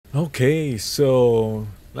Okay, so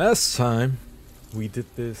last time we did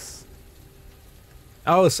this,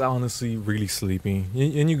 I was honestly really sleepy,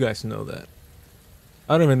 and you guys know that.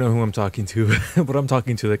 I don't even know who I'm talking to, but I'm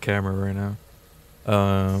talking to the camera right now.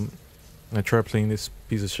 Um, I tried playing this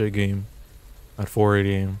piece of shit game at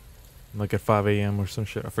 4:80 a.m., like at 5 a.m. or some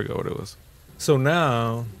shit. I forgot what it was. So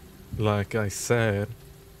now, like I said,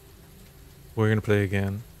 we're gonna play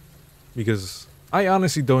again because I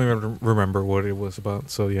honestly don't even remember what it was about.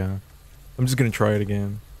 So yeah, I'm just gonna try it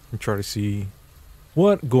again and try to see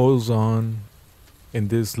what goes on in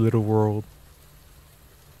this little world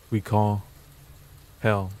we call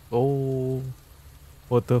hell. Oh,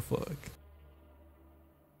 what the fuck?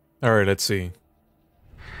 All right, let's see.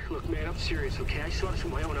 Look, man, I'm serious, okay? I saw this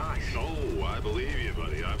with my own eyes. Oh, I believe you,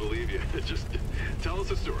 buddy. I believe you. Just tell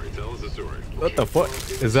us a story. Tell us a story. What the fuck?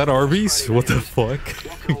 Is that Arby's? What the fuck?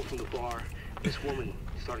 Walking home from the bar, this woman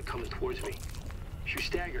started coming towards me. She was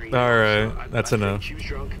staggering. All right, so that's I enough. She was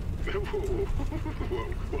drunk. Whoa.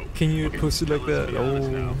 Can you Okay, push it like let's that? be honest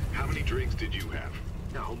Oh. now. How many drinks did you have?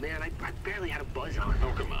 No, man, I barely had a buzz on.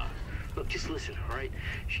 Oh, come on. Look, just listen, all right?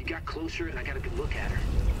 She got closer, and I got a good look at her.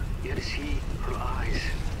 You had to see her eyes,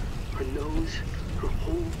 her nose, her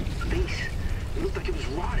whole face. It looked like it was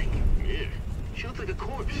rotting. Yeah. She looked like a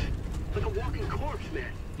corpse. Like a walking corpse,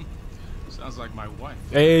 man. Sounds like my wife.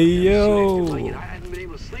 Hey Like yo. it, I haven't been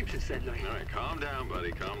able to sleep since that night. All right, calm down,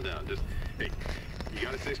 buddy. Calm down. Just, hey, you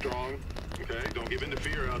gotta stay strong, okay? Don't give in to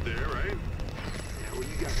fear out there, right? Yeah, well,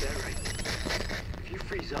 you got that right. If you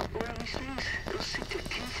freeze up around these things, it'll sink their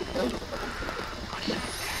teeth in you. I should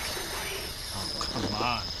attack somebody. Oh, come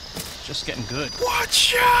on. Just getting good.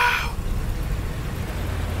 Watch out!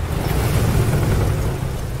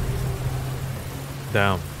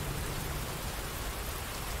 Down.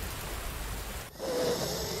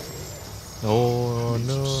 Oh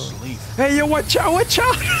no. Sleep. Hey yo, watch out, watch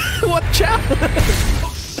out! Watch out!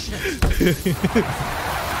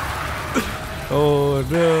 Oh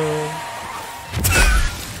no.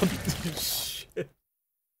 Shit.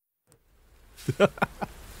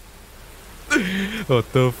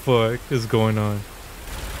 What the fuck is going on?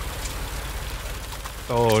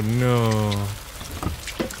 Oh no.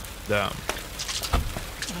 Damn.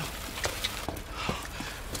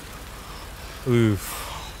 Oof.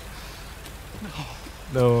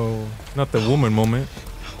 No, not the woman moment.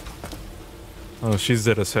 Oh, she's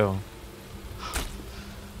dead as hell.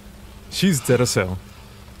 She's dead as hell.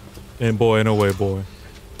 And boy, no way, boy.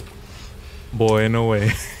 Boy, no way.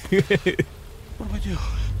 What do I do?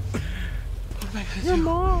 What am I gonna do? Your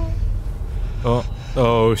mom.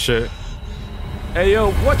 Oh shit. Hey yo,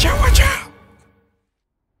 watch out, watch out!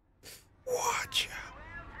 Watch out.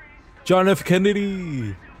 John F.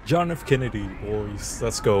 Kennedy. John F. Kennedy, boys.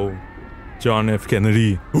 Let's go. John F.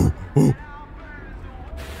 Kennedy. Ooh, ooh.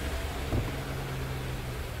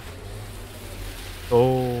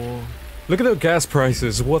 Oh, look at the gas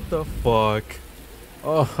prices. What the fuck?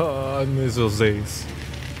 Oh, I miss those days.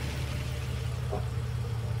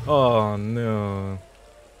 Oh no.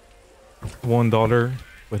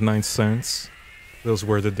 $1.09. Those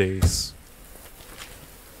were the days.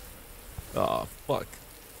 Oh fuck.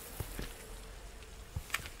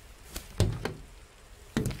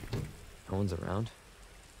 No one's around.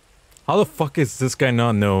 How the fuck is this guy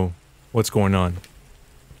not know what's going on?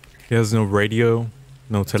 He has no radio,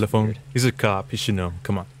 no telephone. weird. He's a cop. He should know.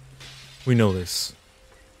 Come on. We know this.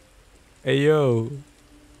 Hey yo.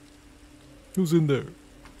 Who's in there?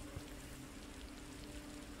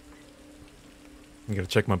 I gotta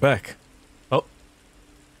check my back. Oh.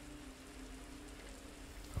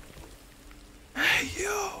 Hey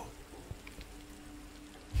yo.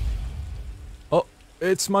 Oh,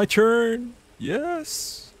 it's my turn.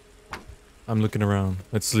 Yes. I'm looking around.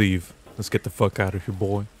 Let's leave. Let's get the fuck out of here,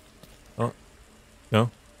 boy. Oh.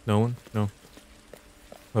 No? No one? No.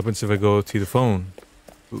 What happens if I go to the phone?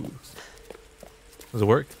 Ooh. Does it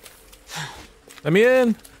work? Let me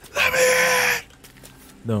in! Let me in!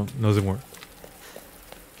 No, it doesn't work.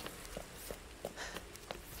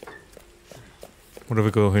 What if I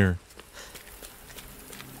go here?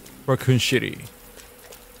 Raccoon City.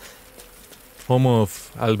 Home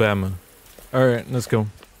of Alabama. Alright, let's go.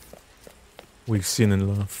 We've seen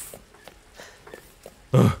enough.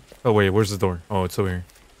 Ugh. Oh wait, where's the door? Oh, it's over here.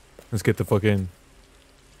 Let's get the fuck in.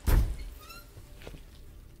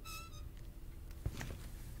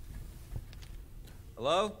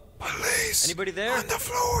 Hello? Police! Anybody there? On the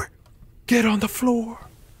floor! Get on the floor!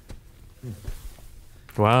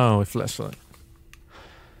 Wow, a flashlight.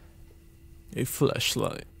 A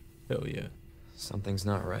flashlight. Hell yeah. Something's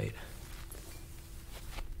not right.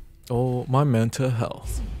 Oh, my mental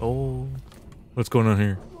health. Oh. What's going on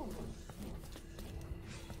here?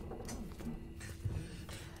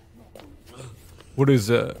 What is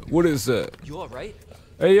that? What is that? You alright?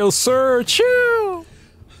 Hey, yo, sir, chill.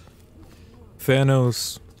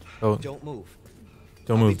 Thanos. Oh, Don't move.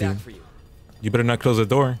 don't I'll move, be back dude. for you. You better not close the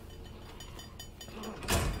door.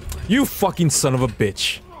 You fucking son of a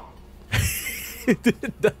bitch.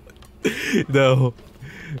 No.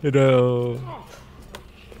 No.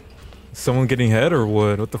 Someone getting head or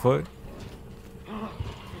what? What the fuck?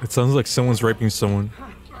 It sounds like someone's raping someone.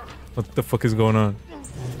 What the fuck is going on?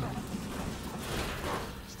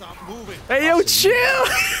 Stop moving. Hey, yo, chill!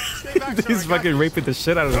 Stay back, sir, He's I got fucking this. raping the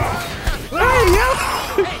shit out of him. Hey, yo!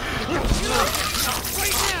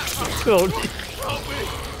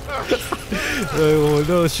 Oh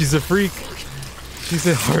no, she's a freak. She's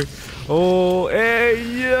a heart. Oh, hey,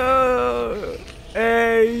 yo!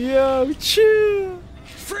 Hey, yo, chill!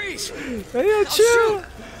 Freeze! Hey, yo, chill!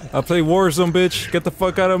 I play Warzone, bitch. Get the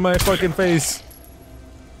fuck out of my fucking face.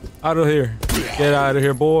 Out of here. Get out of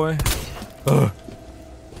here, boy. Ugh.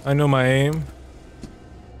 I know my aim.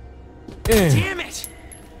 Damn it!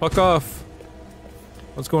 Fuck off.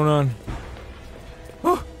 What's going on?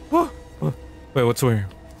 Oh, oh, oh. Wait, what's here?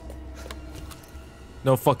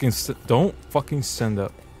 No fucking don't fucking stand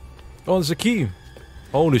up. Oh, there's a key.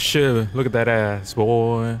 Holy shit. Look at that ass,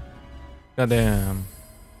 boy. Goddamn.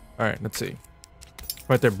 Alright, let's see.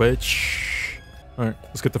 Right there, bitch. Alright,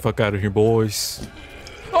 let's get the fuck out of here, boys.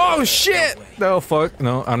 Oh shit! No, fuck.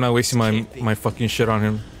 No, I'm not wasting my fucking shit on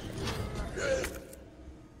him.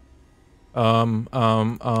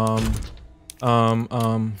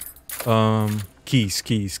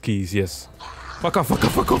 Keys, yes. Fuck off, fuck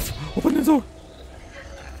off, fuck off! Open the door!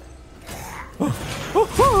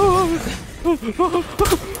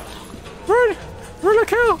 Run! Run like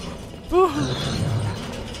hell!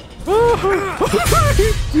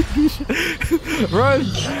 Run!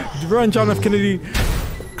 Run, John F. Kennedy!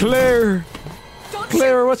 Claire!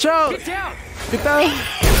 Claire, watch out! Get down! Get down!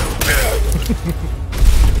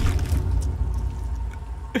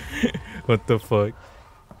 What the fuck?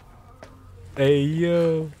 Hey,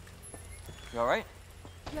 yo. You alright?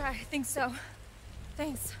 Yeah, I think so.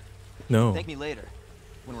 Thanks. No. Thank me later,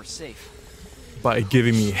 when we're safe. By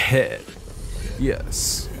giving me head.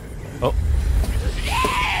 Yes. Oh.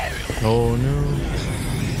 Oh no.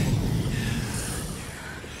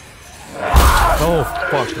 Oh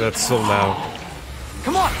fuck, that's so loud.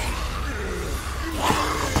 Come on!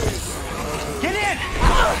 Get in!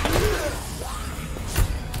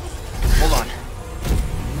 Hold on.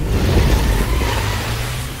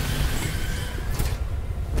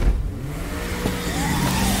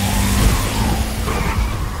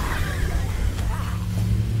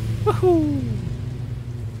 Woohoo!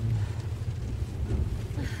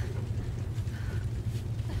 What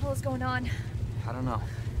the hell is going on? I don't know.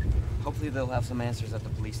 Hopefully they'll have some answers at the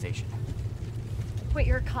police station. Wait,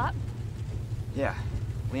 you're a cop? Yeah,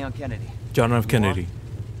 Leon Kennedy. John F. Kennedy.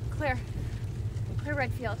 Claire. Claire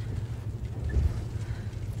Redfield.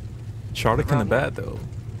 Charlotte kinda bad though.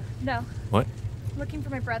 No, What? I'm looking for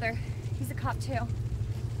my brother. He's a cop too.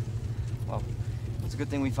 Well, it's a good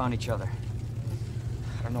thing we found each other.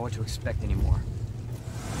 I don't know what to expect anymore.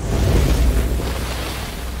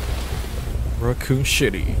 Raccoon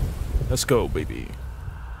Shitty. Let's go, baby.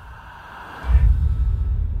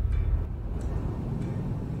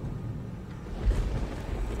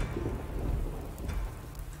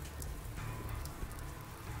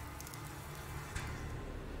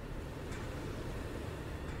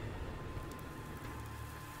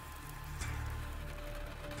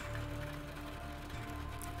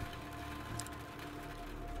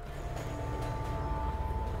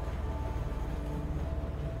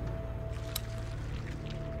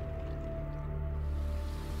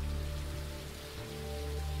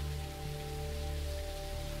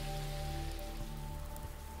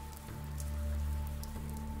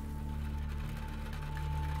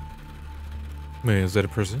 Wait, is that a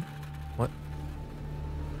person? What?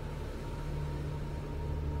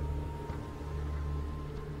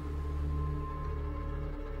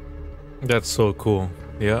 That's so cool.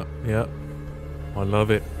 Yeah, yeah. I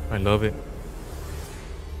love it. I love it.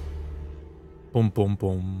 Boom, boom,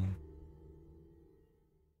 boom.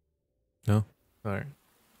 No? Alright.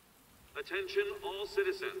 Attention all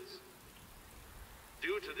citizens.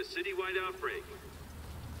 Due to the citywide outbreak,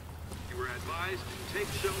 you are advised to take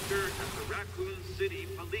shelter at the Raccoon City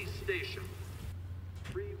Police Station.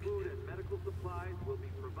 Free food and medical supplies will be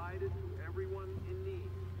provided to everyone in need.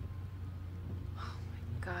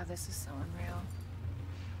 God, this is so unreal.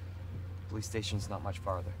 Police station's not much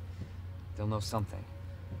farther. They'll know something.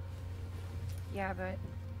 Yeah, but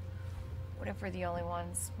what if we're the only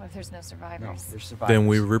ones? What if there's no No, survivors? they're survivors. Then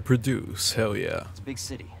we reproduce. Hell yeah. It's a big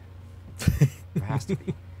city. There has to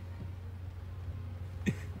be.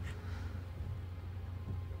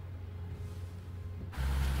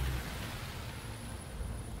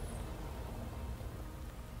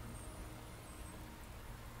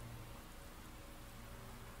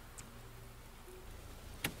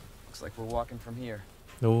 Looks like we're walking from here.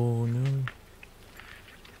 Oh no.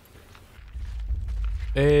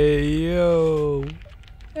 Hey yo.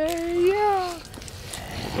 Hey yo.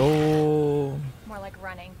 Oh. More like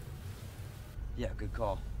running. Yeah, good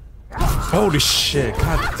call. Holy shit.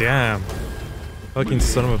 God damn. Fucking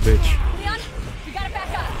son of a bitch. Leon, you gotta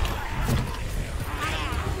back up.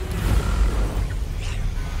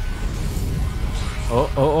 Oh,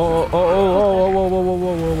 oh, oh, oh, oh, oh, oh, whoa, whoa, whoa,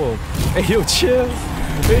 whoa, whoa, whoa. Hey yo, chill.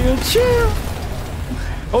 Hey yo, chill.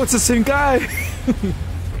 Oh, it's the same guy.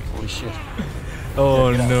 Holy shit.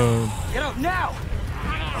 Oh no. Get out now!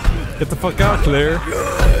 Get the fuck out, Claire.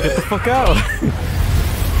 Get the fuck out.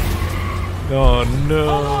 Oh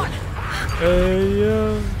no. Hey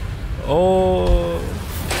yo. Oh.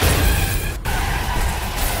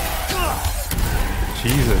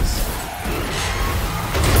 Jesus.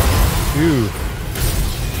 Dude.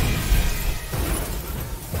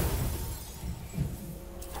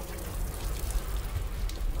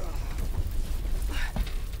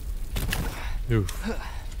 Oof.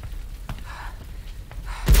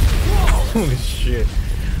 Holy shit.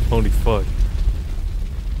 Holy fuck.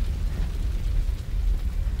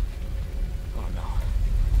 Oh no.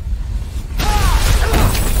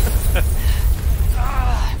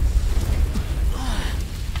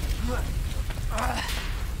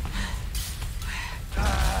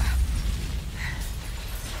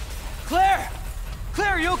 Claire! Claire,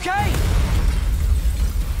 are you okay?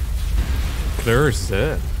 Claire is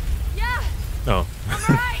dead. Yeah, Oh. I'm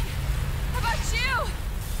alright. How about you?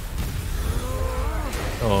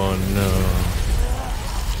 Oh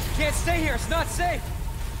no. Can't stay here, it's not safe.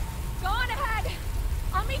 Go on ahead.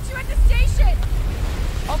 I'll meet you at the station.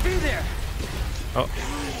 I'll be there. Oh.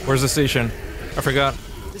 Where's the station? I forgot.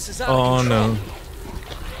 This is out Oh of control. no.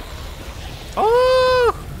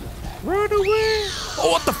 Oh! Run away! Oh,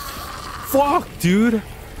 what the fuck, dude?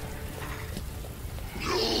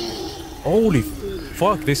 Holy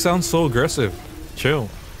fuck, they sound so aggressive. Chill.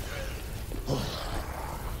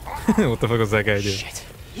 What the fuck was that guy doing? Shit.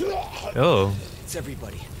 Oh. It's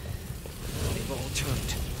everybody. They've all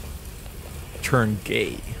turned. Turn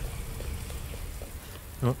gay.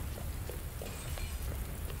 Oh,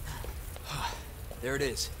 There it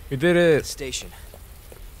is. we did The it! station.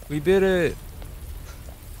 We did it!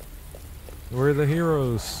 We're the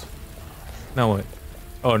heroes. Now what?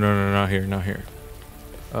 Oh, no, no, not here, not here.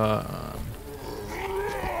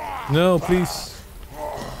 No, please.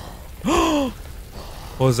 What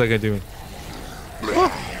was that guy doing?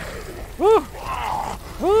 Oh! Oh!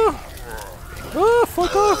 Oh! Oh,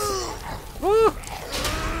 fuck off! Oh!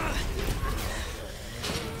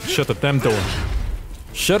 Shut the damn door.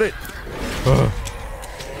 Shut it! Ugh.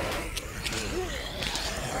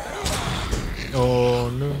 Oh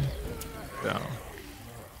no. Down.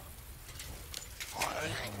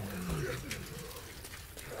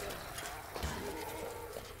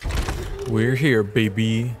 We're here,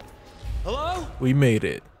 baby. Hello? We made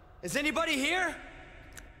it. Is anybody here?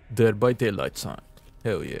 Dead by Daylight sign.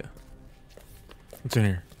 Hell yeah. What's in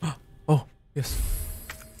here? Oh, yes.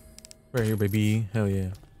 Right here, baby. Hell yeah.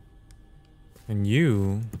 And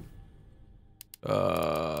you...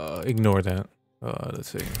 ignore that. Let's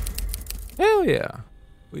see. Hell yeah.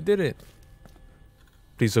 We did it.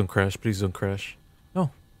 Please don't crash. Please don't crash.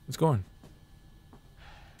 No, it's going.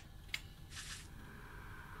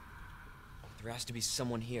 There has to be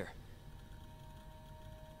someone here.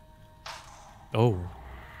 Oh.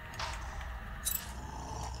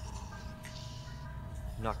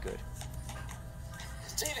 Not good.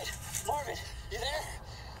 David, Marvin, you there?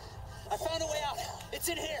 I found a way out. It's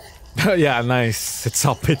in here. Yeah, nice. It's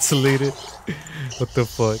all pixelated. What the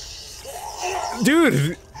fuck?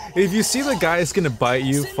 Dude, if you see the guy is gonna bite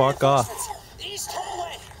you, fuck off. East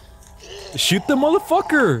hallway. Shoot the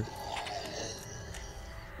motherfucker!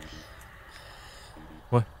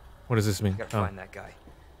 What? What does this mean? Gotta Oh. find that guy.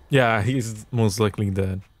 Yeah, he's most likely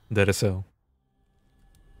dead. Dead as hell.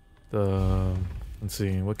 Let's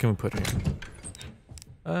see, what can we put here?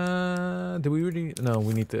 Do we really? No,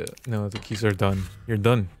 we need to. No, the keys are done. You're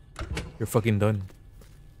done. You're fucking done.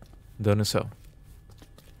 Done as hell.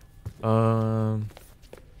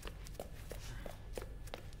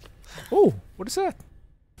 Oh, what is that?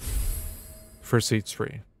 First aid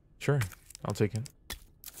spray. Sure, I'll take it.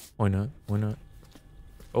 Why not? Why not?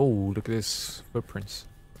 Oh, look at this footprints.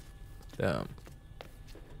 Damn.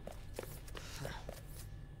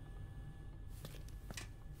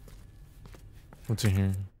 What's in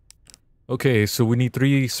here? Okay, so we need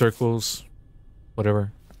 3 circles.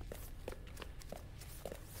 Whatever.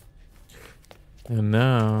 And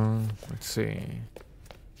now, let's see.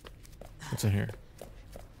 What's in here?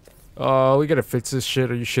 Oh, we gotta fix this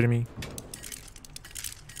shit. Are you shitting me?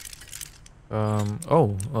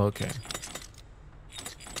 Oh, okay.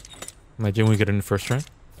 Imagine we get in the first try.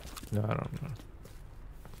 No, I don't know.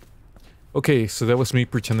 Okay, so that was me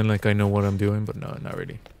pretending like I know what I'm doing, but no, not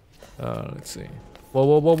really. Let's see. Whoa,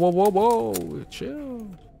 whoa, whoa, whoa, whoa, whoa!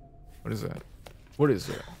 Chill. What is that? What is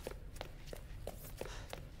that?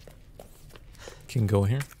 Can go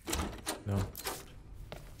here? No.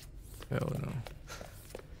 Hell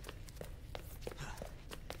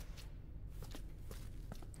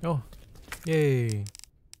no. Oh, yay!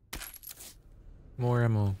 More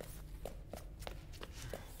ammo.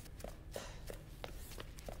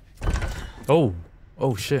 Oh,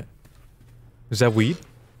 oh shit! Is that weed?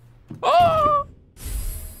 Oh!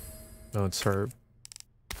 No, it's herb.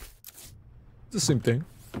 It's the same thing.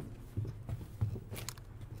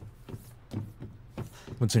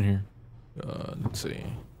 What's in here? Let's see.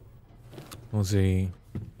 What's a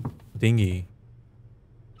dinghy?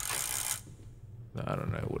 I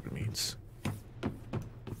don't know what it means.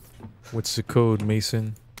 What's the code,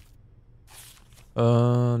 Mason?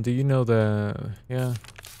 Do you know that? Yeah.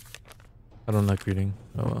 I don't like reading.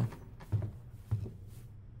 Oh well.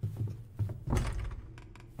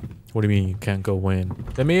 What do you mean you can't go in?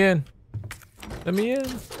 Let me in! Let me in!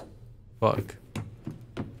 Fuck.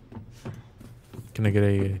 Can I get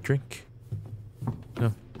a drink?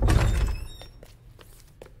 No.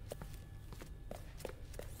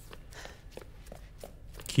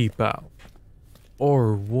 Keep out.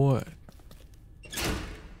 Or what?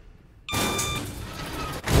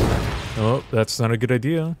 Oh, that's not a good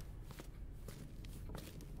idea.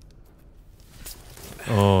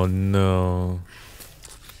 Oh no.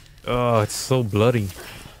 Oh, it's so bloody.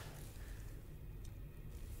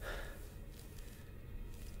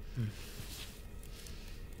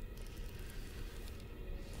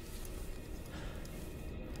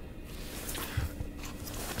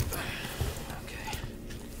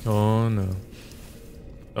 Oh no.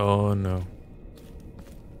 Oh no.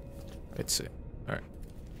 That's it. Alright.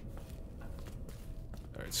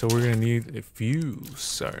 Alright, so we're gonna need a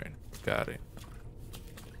fuse. Alright, got it.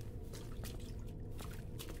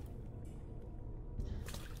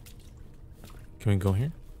 Can we go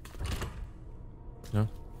here? No?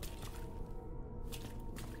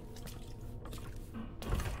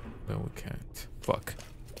 No, we can't. Fuck.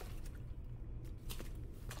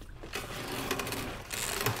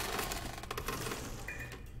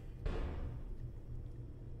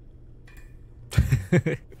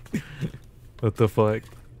 What the fuck?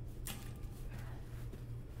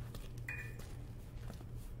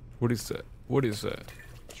 What is that? What is that?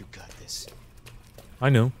 You got this. I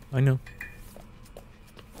know, I know.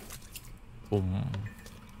 Boom.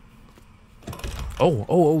 Oh, oh,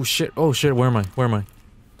 oh shit, oh shit, where am I? Where am I?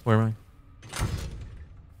 Where am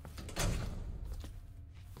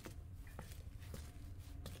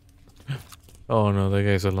I? Oh no, that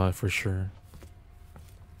guy's alive for sure.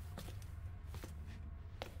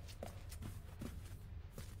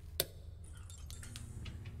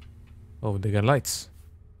 Oh, they got lights.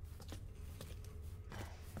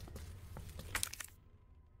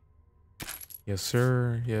 Yes,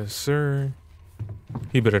 sir. Yes, sir.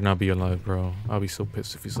 He better not be alive, bro. I'll be so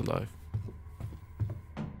pissed if he's alive.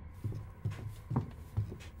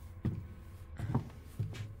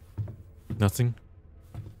 Nothing?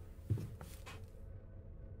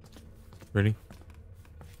 Ready?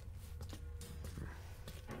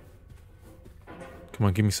 Come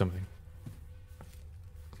on, give me something.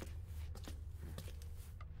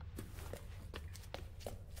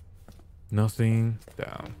 Nothing.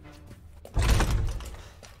 Down.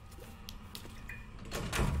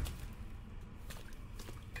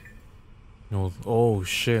 No. Oh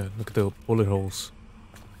shit! Look at the bullet holes.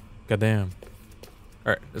 Goddamn.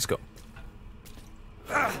 All right, let's go.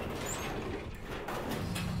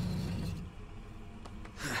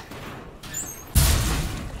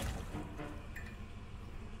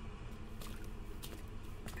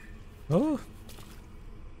 Oh.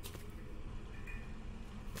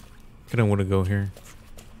 I don't want to go here.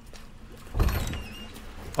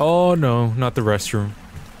 Oh no, not the restroom.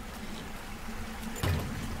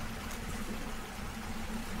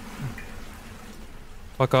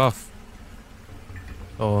 Fuck off.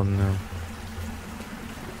 Oh no.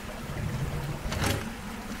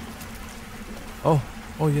 Oh,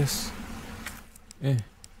 oh yes.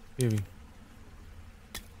 Baby.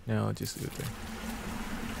 Now I'll just do it there.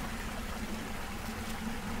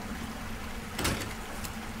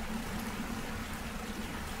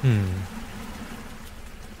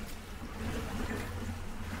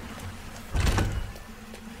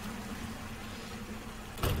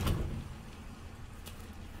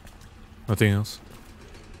 Nothing else?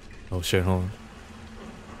 Oh shit, hold on.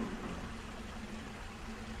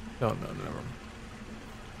 Oh no, never mind.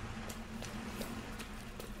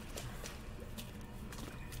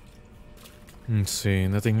 Let's see,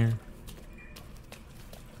 nothing here.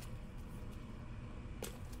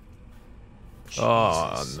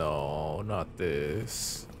 Oh no, not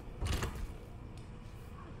this.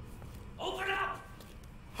 Open up!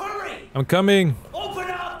 Hurry! I'm coming! Open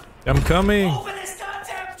up! I'm coming! Open this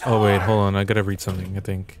goddamn door! Oh wait, hold on, I gotta read something, I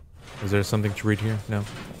think. Is there something to read here? No.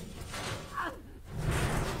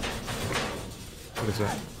 What is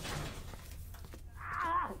that?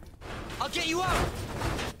 I'll get you out!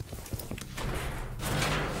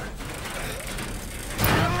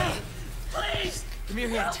 Please! Give me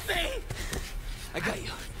your hand. Help me! I got you.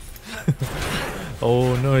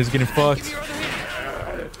 Oh no, he's getting Give fucked. me your other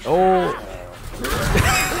hand. Oh!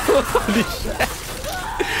 Holy shit!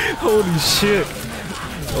 Holy shit!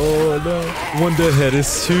 Oh no! One dead head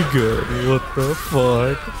is too good. What the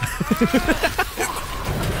fuck?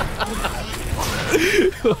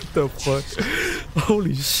 What the fuck?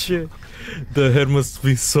 Holy shit! The head must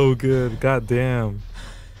be so good. God damn.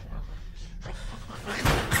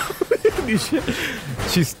 Holy shit!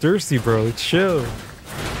 She's thirsty, bro. Chill.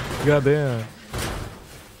 God damn.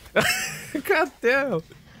 God damn.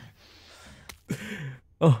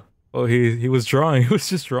 Oh, he was drawing. He was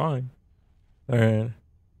just drawing. All right.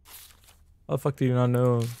 How the fuck do you not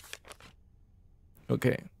know?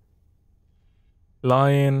 Okay.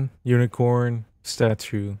 Lion, unicorn,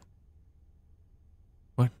 statue.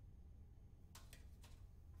 What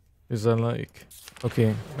is that like?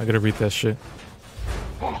 Okay, I gotta read that shit.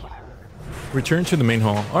 Return to the main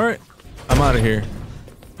hall. All right, I'm out of here.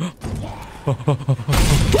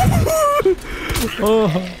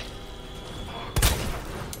 Oh.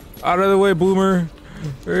 Out of the way, boomer.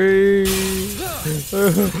 Hey.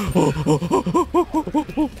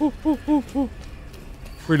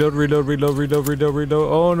 Reload, reload, reload, reload, reload,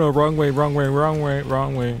 reload. Oh no, wrong way, wrong way, wrong way,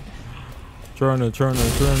 wrong way. Turn. Jesus!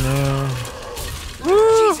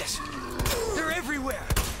 They're everywhere!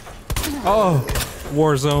 Oh,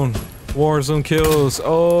 Warzone. Warzone kills.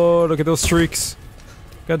 Oh, look at those streaks.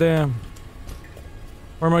 Goddamn.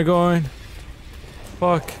 Where am I going?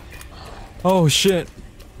 Fuck. Oh shit.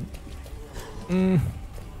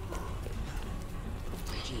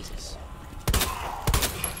 Jesus.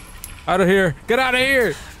 Out of here. Get out of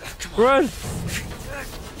here. Run.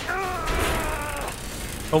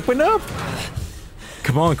 Open up.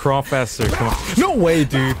 Come on, crawl faster. Come on. No way,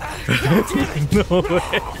 dude. No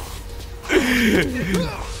way.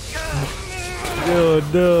 Oh,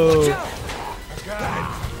 no.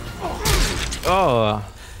 Oh.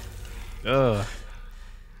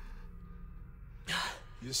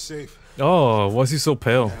 You're safe. Oh, why is he so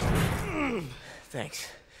pale? Thanks.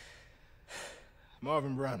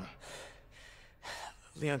 Marvin Branagh.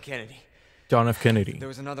 Leon Kennedy. John F. Kennedy. There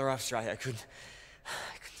was another off strike. I couldn't.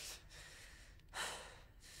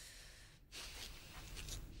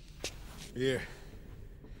 Here.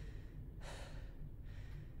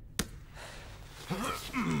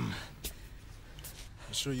 I'm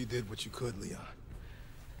sure you did what you could, Leon.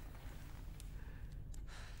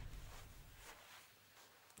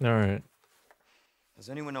 All right. Does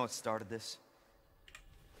anyone know what started this?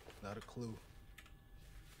 Not a clue.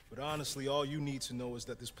 But honestly, all you need to know is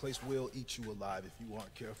that this place will eat you alive if you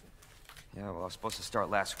aren't careful. Yeah, well, I was supposed to start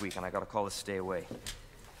last week, and I got a call to stay away.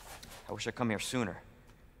 I wish I'd come here sooner.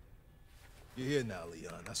 You're here now,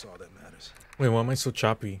 Leon. That's all that matters. Wait, why am I so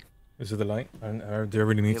choppy? Is it the light? I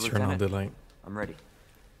really need Hey, to turn on the Lieutenant. light. I'm ready.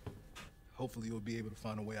 Hopefully you'll be able to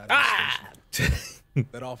find a way out of this station.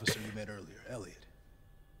 That officer you met earlier, Elliot.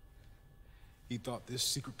 He thought this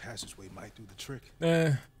secret passageway might do the trick.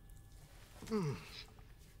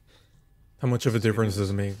 How much of a difference does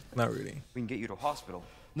it make? Not really. We can get you to a hospital.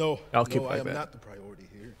 No, I'll keep I my am bet. not the priority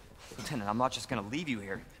here. Lieutenant, I'm not just gonna leave you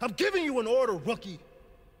here. I'm giving you an order, rookie.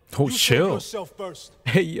 Oh, You save chill. yourself first.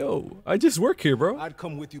 Hey, yo. I just work here, bro. I'd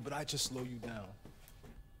come with you, but I'd just slow you down.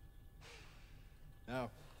 Now,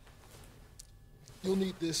 you'll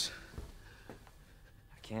need this.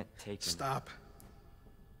 I can't take him. Stop.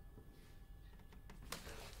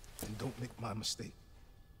 And don't make my mistake.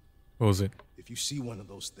 What was it? If you see one of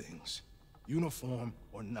those things, uniform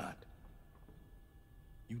or not,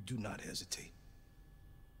 you do not hesitate.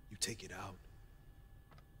 You take it out,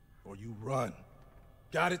 or you run.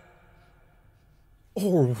 Got it?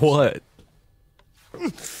 Or what?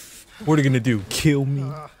 What are you gonna do? Kill me?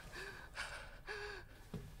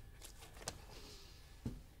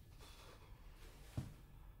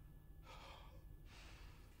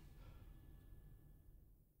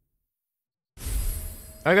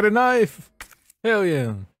 I got a knife! Hell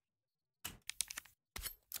yeah.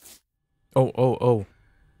 Oh, oh, oh.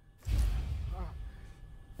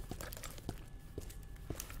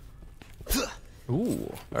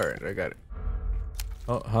 Ooh, alright, I got it.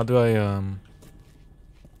 Oh, how do I,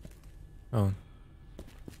 Oh.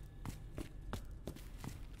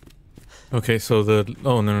 Okay, so the...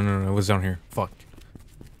 Oh, no, it was down here. Fuck.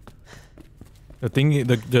 The thing,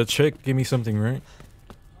 the chick gave me something, right?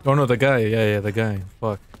 Oh no, the guy. Yeah, the guy.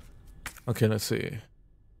 Fuck. Okay, let's see.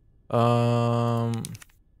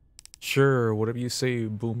 Sure, whatever you say,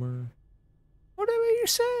 boomer. Whatever you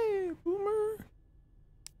say, boomer.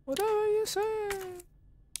 Whatever you say.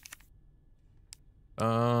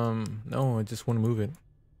 No, I just want to move it.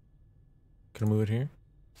 Can I move it here?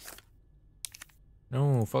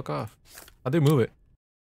 No, fuck off. How do I move it?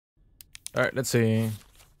 Alright, let's see.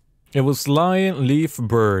 It was lion, leaf,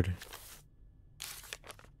 bird.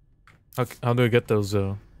 How do I get those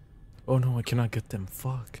though? Oh no, I cannot get them.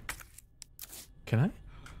 Fuck. Can I?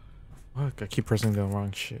 Fuck, I keep pressing the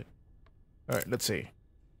wrong shit. Alright, let's see.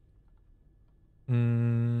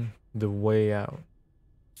 The way out.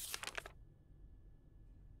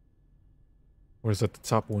 Where's that, the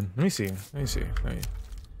top one? Let me see.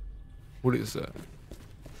 What is that?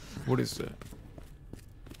 What is that?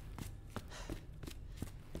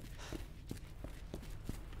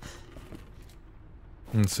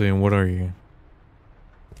 Let's see, what are you?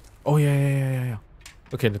 Oh yeah.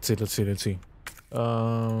 Okay, let's see.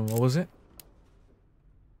 What was it?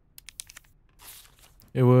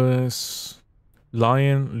 It was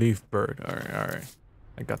lion, leaf, bird. Alright.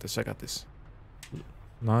 I got this.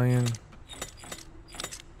 Lion.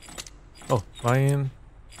 Oh, lion,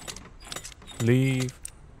 leaf,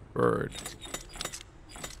 bird.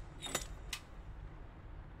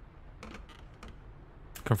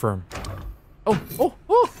 Confirm. Oh!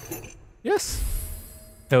 Yes!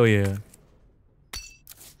 Hell yeah.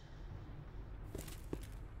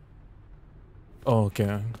 Oh,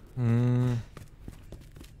 okay. I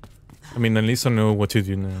mean, at least I know what to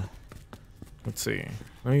do now. Let's see.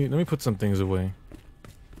 Let me put some things away.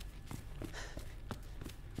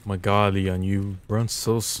 My god, Leon, you run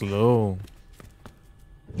so slow.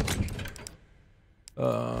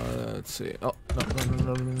 Let's see. Oh,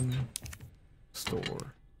 no.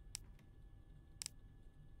 Store.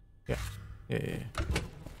 Yeah.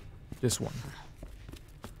 This one.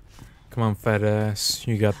 Come on, fat ass.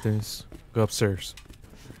 You got this. Go upstairs.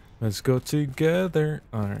 Let's go together.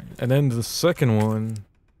 Alright. And then the second one.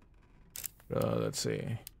 Let's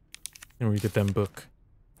see. And we get that book.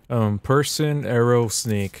 Person, arrow,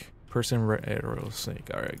 snake. Person, arrow, snake.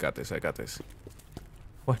 Alright, I got this.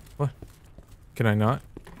 What? Can I not?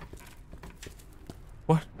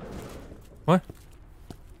 What?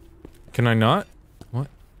 Can I not? What?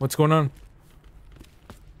 What's going on?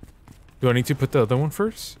 Do I need to put the other one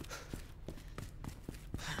first?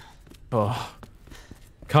 Oh.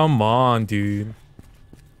 Come on, dude.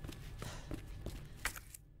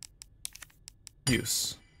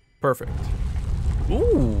 Use. Perfect.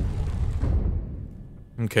 Ooh.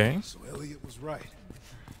 Okay. So Elliot was right.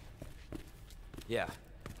 Yeah,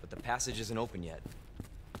 but the passage isn't open yet.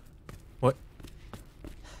 What?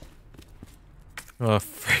 Oh,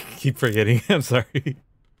 keep forgetting. I'm sorry.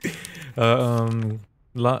 No.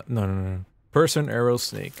 Person, arrow,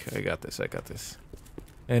 snake. I got this.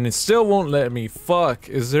 And it still won't let me. Fuck.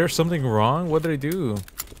 Is there something wrong? What did I do?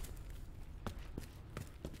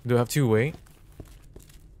 Do I have to wait?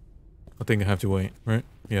 I think I have to wait, right?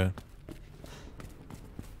 Yeah.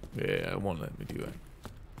 Yeah, it won't let me do it.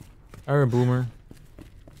 Alright, boomer.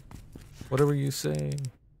 Whatever you say.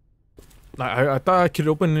 I thought I could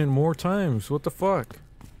open it more times. What the fuck?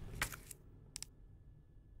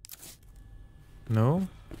 No?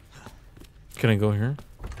 Can I go here?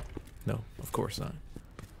 No, of course not.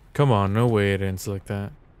 Come on, no way it ends like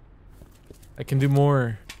that. I can do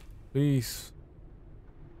more. Please.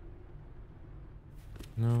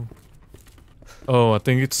 No. Oh, I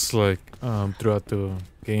think it's like throughout the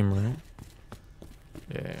game, right?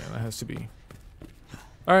 Yeah, that has to be.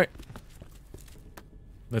 Alright.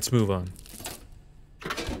 Let's move on.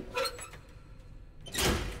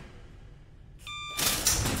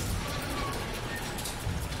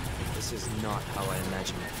 This is not how I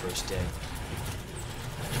imagined my first day.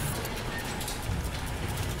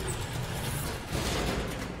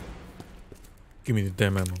 Give me the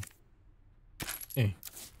damn ammo.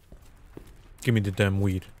 Give me the damn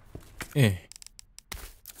weed.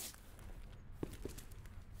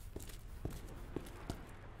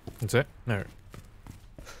 What's that? Alright.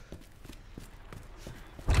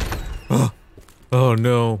 Oh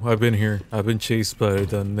no, I've been here. I've been chased by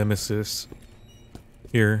the Nemesis.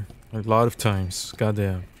 here a lot of times.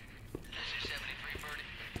 Goddamn.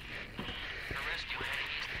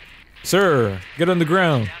 Sir, get on the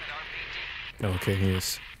ground. Okay, he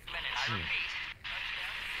is.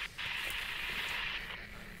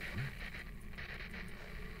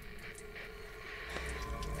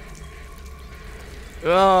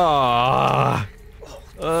 Ah,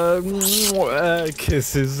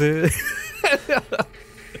 kisses it.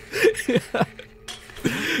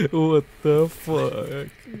 What the fuck?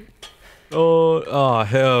 Oh,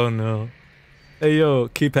 hell no. Hey, yo,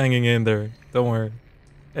 keep hanging in there. Don't worry.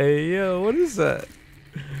 Hey, yo, what is that?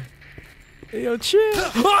 Hey, yo, chill.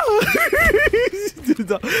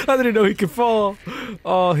 I didn't know he could fall.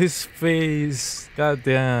 Oh, his face.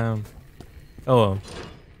 Goddamn. Oh, well.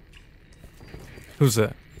 Who's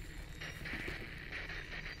that?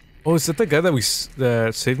 Oh, is that the guy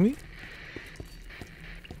that saved me?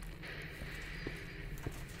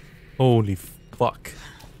 Holy fuck.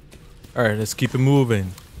 Alright, let's keep it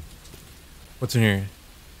moving. What's in here?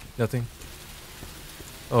 Nothing?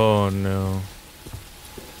 Oh no.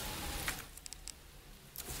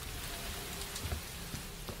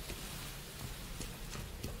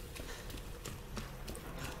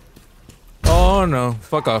 Oh no.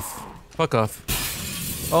 Fuck off. Fuck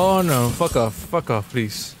off. Oh no. Fuck off. Fuck off,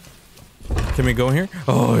 please. Can we go in here?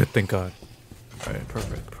 Oh, thank God. Alright,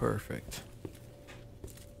 perfect. Perfect.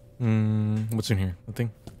 What's in here?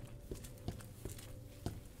 Nothing?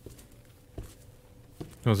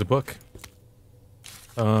 It was a book.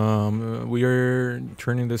 We are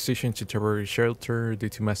turning the station to temporary shelter due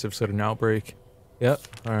to massive sudden outbreak. Yep.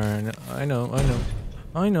 Alright, I know.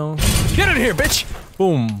 Get in here, bitch!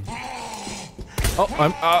 Boom.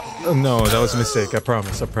 Oh, no, that was a mistake. I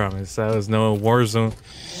promise. That was no Warzone.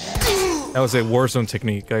 That was a Warzone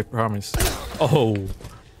technique, I promise. Oh,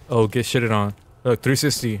 get shitted on. Look,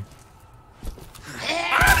 360.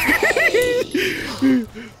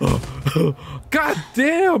 God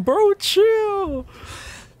damn, bro, chill.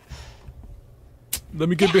 Let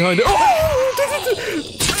me get behind it.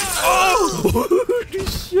 Oh,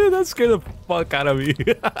 shit, that scared the fuck out of me.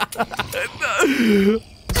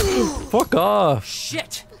 Fuck off.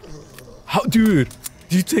 Shit. How, dude?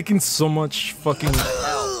 You taking so much fucking.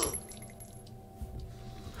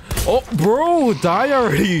 Oh, bro, die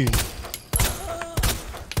already.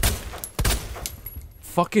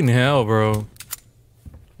 Fucking hell, bro.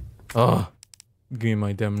 Oh, give me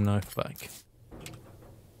my damn knife back.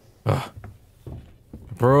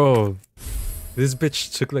 Bro, this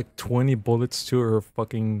bitch took like 20 bullets to her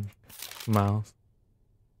fucking mouth.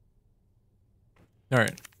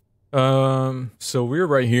 Alright. So we're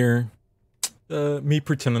right here. Me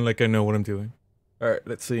pretending like I know what I'm doing. Alright,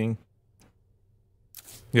 let's see.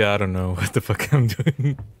 Yeah, I don't know what the fuck I'm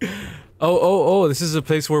doing. Oh, this is a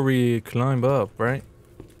place where we climb up, right?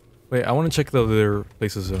 Wait, I want to check the other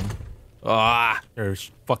places though. They're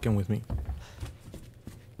fucking with me.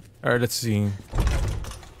 Alright, let's see.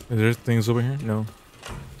 Are there things over here? No.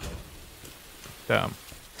 Damn.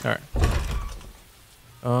 Alright.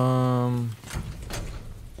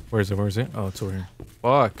 Where is it? Oh, it's over here.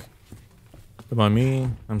 Fuck. Come on, me.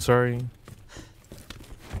 I'm sorry.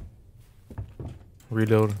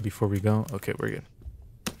 Reload before we go. Okay, we're good.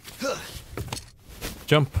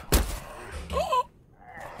 Jump.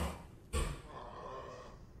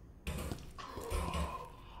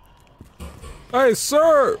 Hey,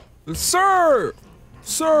 sir! Sir!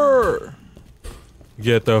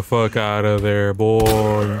 Get the fuck out of there,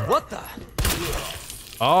 boy. What the?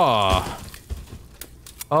 Oh,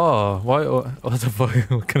 why? What the fuck?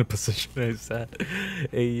 What kind of position is that?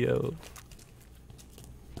 Hey, yo.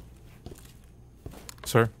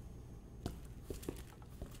 Sir?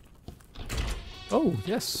 Oh,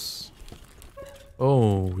 yes.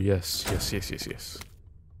 Oh, yes.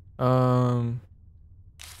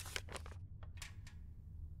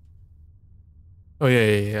 Oh,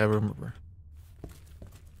 yeah, I remember.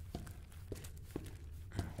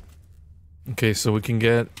 Okay, so we can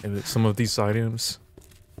get some of these items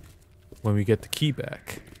when we get the key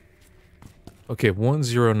back. Okay,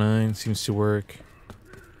 109 seems to work.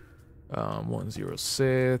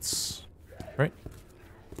 106, right?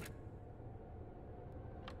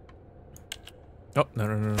 Oh,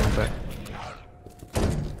 no, back.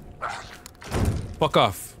 Fuck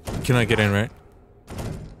off. Can I get in, right?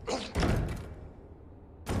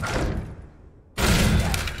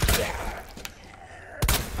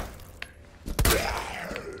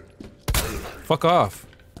 Fuck off.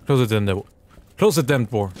 Close the damn door. Close the damn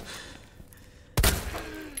door.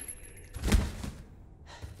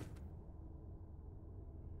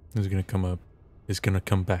 He's gonna come up. He's gonna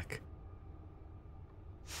come back.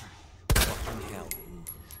 Fucking hell.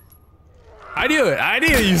 I knew it! I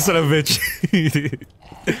knew it, you son of a bitch!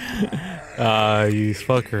 You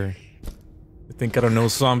fucker. I think I don't know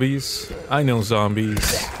zombies? I know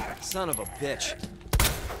zombies. Son of a bitch.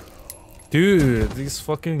 Dude, these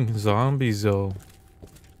fucking zombies, though.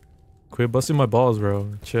 Quit busting my balls,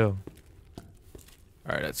 bro. Chill.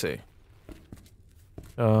 Alright, let's see.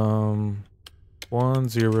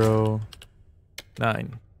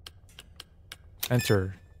 109.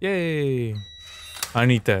 Enter. Yay! I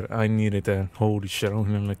need that. I needed that. Holy shit, I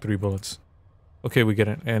only have like 3 bullets. Okay, we get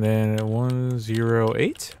it. And then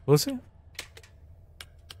 108? Was it?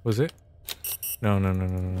 Was it? No.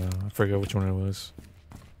 I forgot which one it was.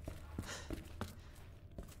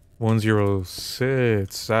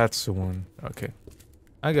 106. That's the one. Okay.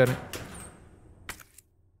 I got it.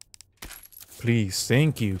 Please,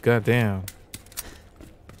 thank you. Goddamn.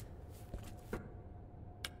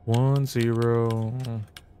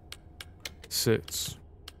 106.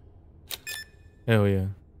 Hell yeah.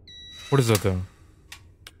 What is that though?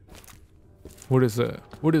 What is that?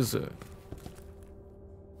 What is that?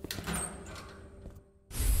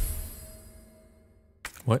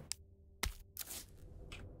 What?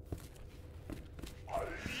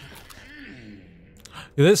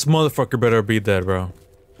 This motherfucker better be dead, bro.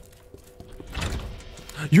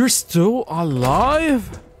 You're still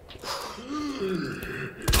alive?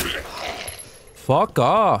 Fuck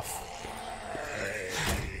off.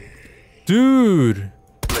 Dude.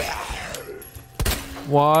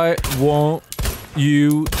 Why won't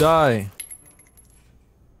you die?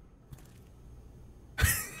 What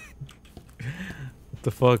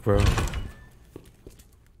the fuck, bro?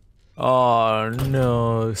 Oh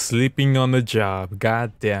no, sleeping on the job.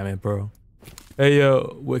 God damn it, bro. Hey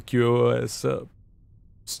yo, wake your ass up.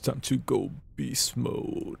 It's time to go beast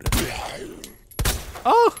mode.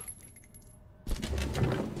 Oh!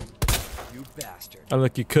 You bastard. I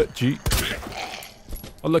like your cut, G.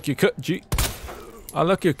 I like your cut, G. I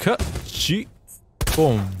like your cut, G.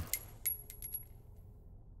 Boom.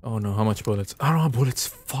 Oh no, how much bullets? I don't have bullets.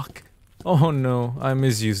 Fuck. Oh no, I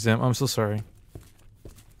misused them. I'm so sorry.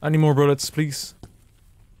 I need more bullets, please.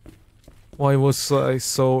 Why was I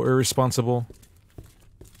so irresponsible?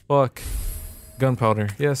 Fuck.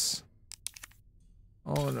 Gunpowder, yes.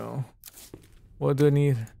 Oh no. What do I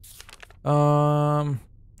need?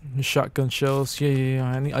 Shotgun shells.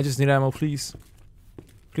 Yeah. I just need ammo, please.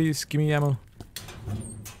 Please, give me ammo.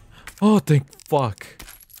 Oh, thank fuck.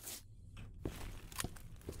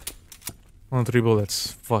 3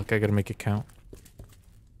 bullets. Fuck, I gotta make it count.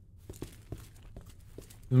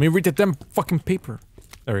 Let me read the damn fucking paper.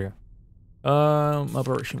 There we go.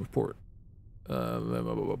 Operation report.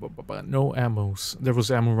 No ammos. There was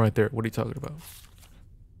ammo right there. What are you talking about?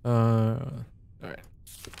 Alright.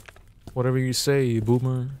 Whatever you say,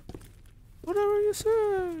 boomer. Whatever you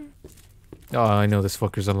say. Oh, I know this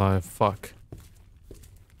fucker's alive. Fuck.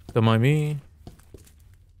 Don't mind me.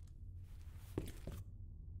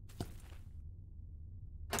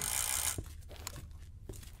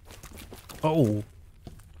 Oh.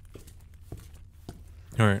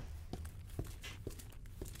 Alright.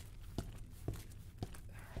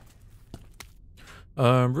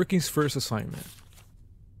 Ricky's first assignment.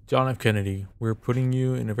 John F. Kennedy, we're putting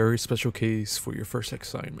you in a very special case for your first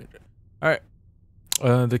assignment. Alright.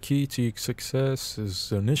 The key to your success is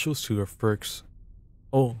the initials to our first...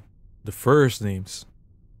 Oh, the first names.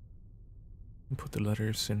 Put the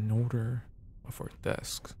letters in order of our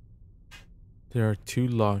desk. There are 2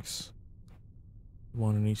 locks.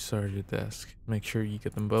 One on each side of the desk. Make sure you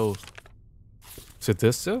get them both. Is it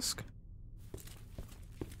this desk?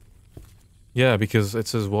 Yeah, because it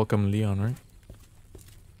says welcome Leon, right?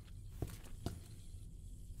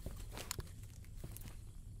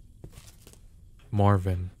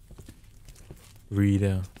 Marvin.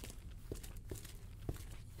 Rita.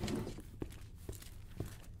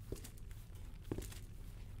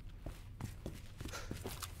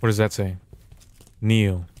 What does that say?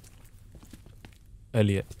 Neil.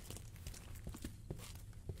 Elliot.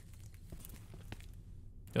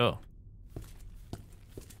 Oh.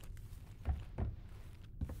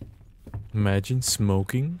 Imagine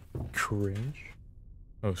smoking. Cringe.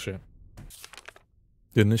 Oh shit.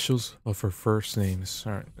 The initials of her first names.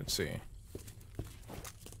 Alright, let's see.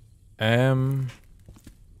 M.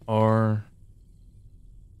 R.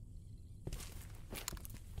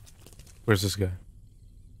 Where's this guy?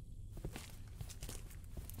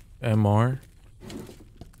 MR.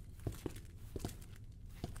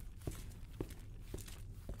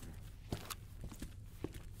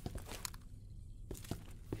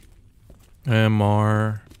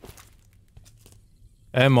 MR.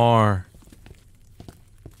 MR.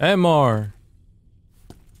 MR.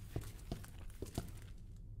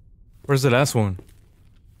 Where's the last one?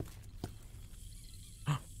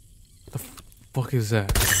 The fuck is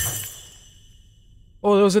that?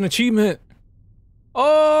 Oh, that was an achievement.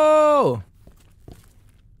 Oh!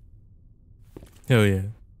 Hell yeah.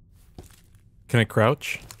 Can I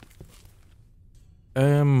crouch?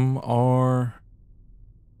 MR.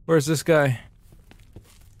 Where's this guy?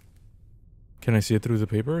 Can I see it through the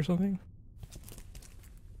paper or something?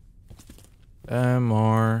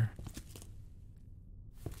 MR.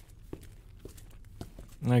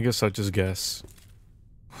 I guess I'll just guess.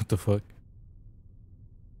 What the fuck?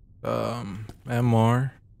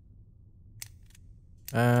 MR.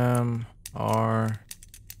 MR.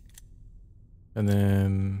 And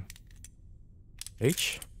then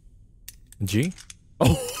H? G?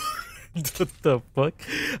 Oh! What the fuck?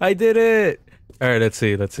 I did it! Alright, let's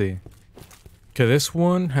see, let's see. Okay, this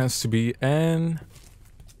one has to be N.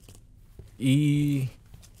 E.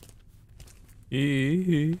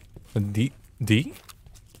 E. D. D?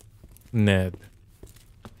 Ned.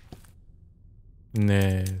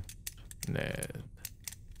 Ned. Ned.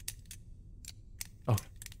 Oh,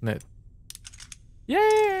 Ned.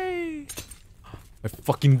 Yay! I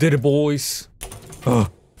fucking did it, boys! Ooh,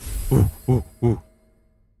 ooh, ooh.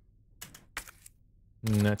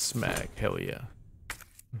 Net smack, hell yeah.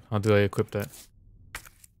 How do I equip that?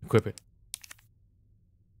 Equip it.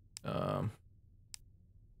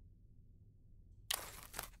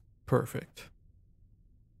 Perfect.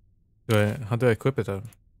 How do I equip it though?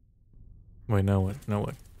 Wait, now what? Now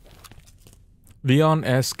what? Leon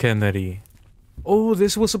S. Kennedy. Oh,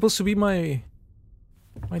 this was supposed to be my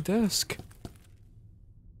desk.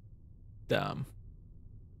 Damn.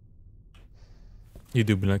 You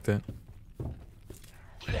do be like that.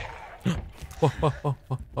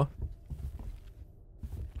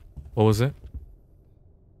 What was it?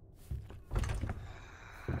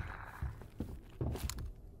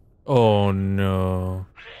 Oh no.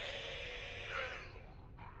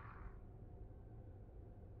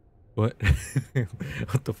 What?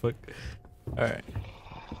 What the fuck? Alright.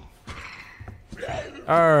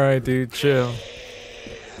 Alright, dude, chill.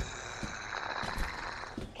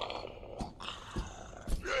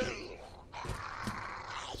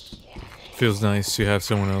 Feels nice to have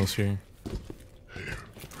someone else here.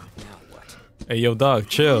 Hey, yo, dog,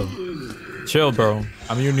 chill. Chill, bro.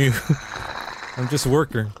 I'm your new... I'm just a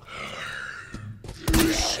worker.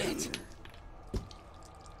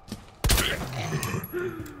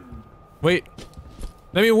 Wait.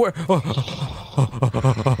 Let me work.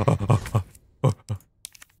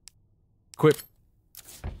 Quit.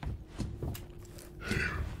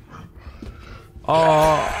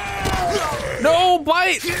 Oh. No,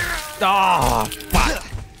 bite! Ah, fuck.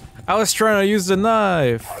 I was trying to use the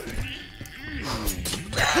knife.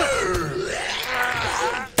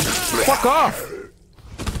 Fuck off!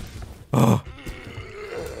 Oh.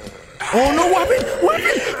 Oh no, what happened? What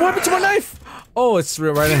happened? What happened to my knife? Oh, it's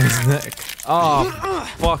right in his neck. Oh,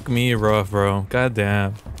 fuck me, rough, bro.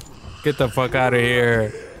 Goddamn. Get the fuck out of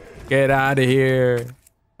here. Get out of here.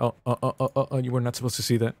 Oh, you were not supposed to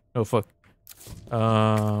see that. Oh, fuck.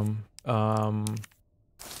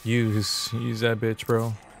 Use that bitch,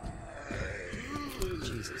 bro.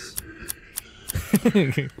 Jesus.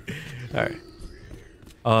 Alright.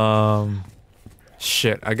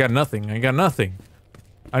 Shit, I got nothing. I got nothing.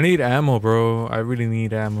 I need ammo, bro. I really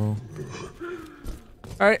need ammo.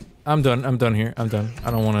 Alright, I'm done. I'm done here. I'm done.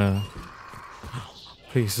 I don't wanna...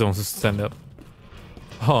 Please don't stand up.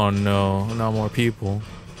 Oh no, not more people.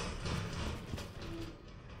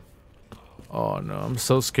 Oh no, I'm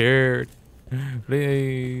so scared.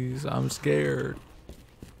 Please, I'm scared.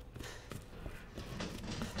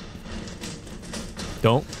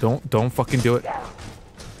 Don't fucking do it.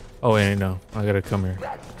 Oh wait, no, I gotta come here.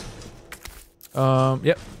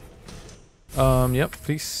 Yep. Yep,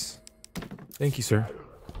 please. Thank you, sir.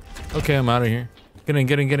 Okay, I'm out of here. Get in,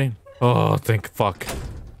 get in, get in. Oh, thank fuck.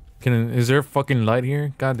 Is there a fucking light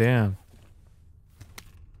here? God damn.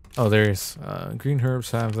 Oh, there is. Green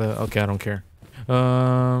herbs have the... Okay, I don't care.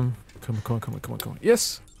 Come on.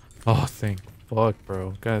 Yes! Oh, thank fuck,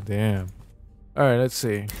 bro. God damn. Alright, let's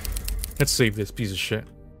see. Let's save this piece of shit.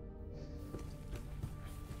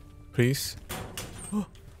 Please? Oh,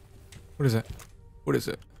 what is that? What is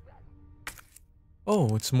it?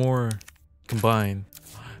 Oh, it's more combined.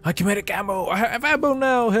 I can make ammo! I have ammo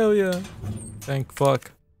now! Hell yeah! Thank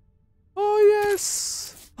fuck. Oh,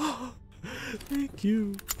 yes! Thank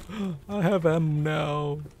you. I have ammo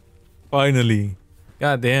now. Finally.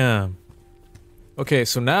 God damn. Okay,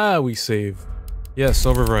 so now we save. Yes,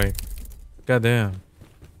 overwrite. God damn.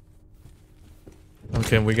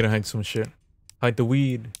 Okay, we're gonna hide some shit. Hide the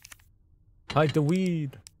weed. Hide the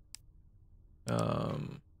weed. How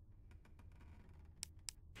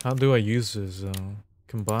do I use this?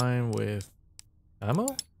 Combine with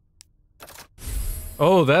ammo?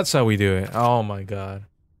 Oh, that's how we do it. Oh my god.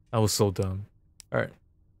 I was so dumb. Alright.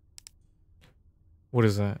 What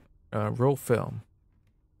is that? Roll film.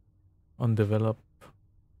 Undeveloped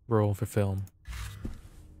roll for film.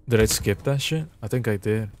 Did I skip that shit? I think I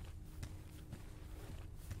did.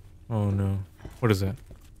 Oh no. What is that?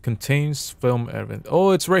 Contains film evidence.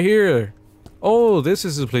 Oh, it's right here. Oh, this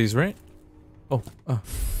is the place, right? Oh,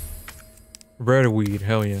 red weed.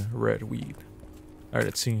 Hell yeah, red weed. Alright,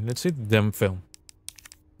 let's see. Let's see the damn film.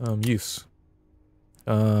 Use.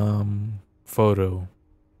 Photo.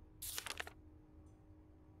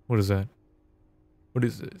 What is that? What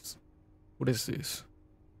is this? What is this?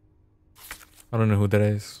 I don't know who that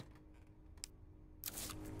is.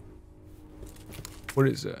 What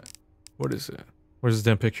is that? What is that? Where's this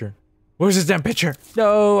damn picture? Where's this damn picture?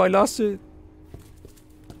 No, I lost it.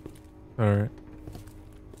 Alright.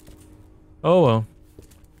 Oh well.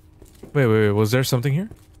 Wait. Was there something here?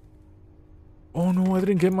 Oh no, I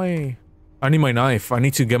didn't get my... I need my knife. I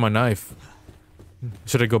need to get my knife.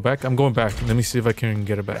 Should I go back? I'm going back. Let me see if I can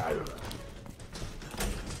get it back.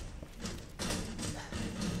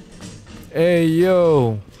 Hey,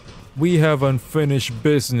 yo. We have unfinished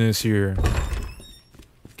business here.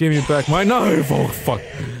 Give me back my knife. Oh, fuck.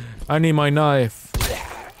 I need my knife.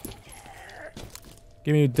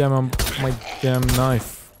 Give me my damn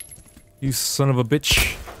knife. You son of a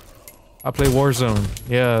bitch. I play Warzone.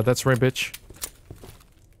 Yeah, that's right, bitch.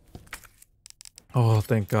 Oh,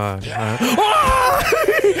 thank God.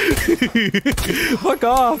 Fuck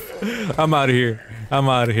off. I'm out of here. I'm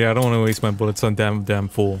out of here. I don't want to waste my bullets on damn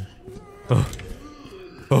fool.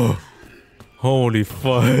 Oh. Holy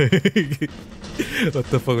fuck. What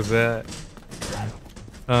the fuck was that?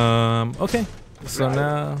 Okay. So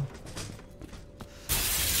now...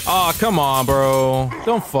 Aw, come on, bro.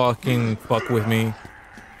 Don't fucking fuck with me.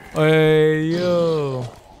 Hey, yo.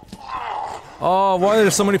 Oh, why are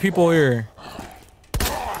there so many people here?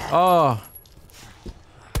 Oh.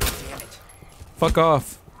 Fuck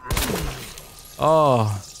off.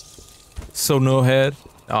 Oh. So no head.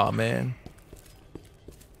 Oh man.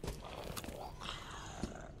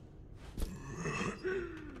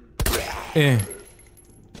 Eh.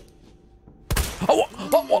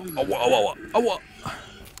 Oh.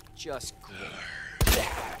 Just great.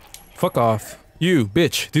 Fuck off. You,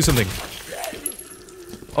 bitch. Do something.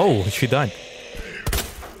 Oh, she died.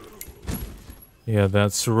 Yeah,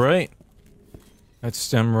 that's right. That's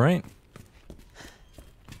damn right.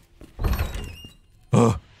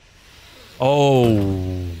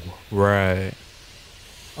 Oh, right.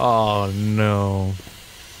 Oh, no.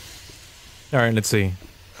 Alright, let's see.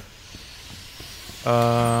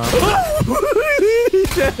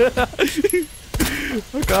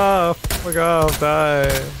 Fuck off,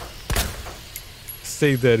 die.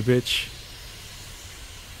 Stay dead, bitch.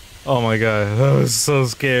 Oh my god, that was so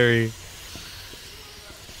scary.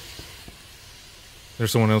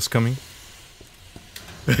 There's someone else coming.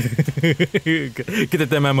 Get that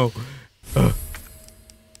damn ammo.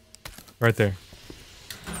 Right there.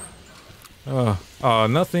 Oh,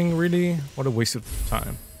 nothing really. What a waste of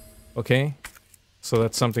time. Okay. So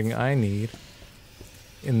that's something I need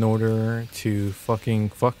in order to fucking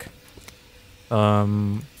fuck.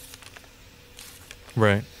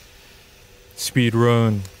 Right. Speed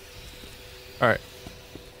run. Alright.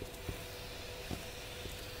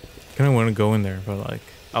 Kinda wanna go in there, but like,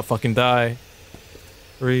 I'll fucking die.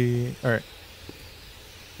 Alright.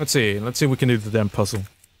 Let's see if we can do the damn puzzle.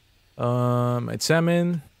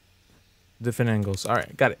 Examine different angles.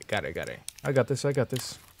 Alright, got it. I got this.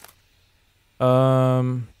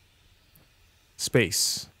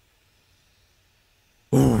 Space.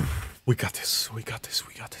 Ooh, we got this.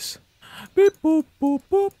 Beep boop boop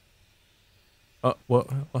boop. What?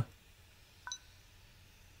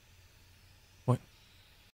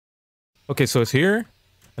 Okay, so it's here,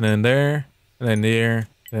 and then there, and then there,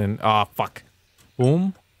 and fuck.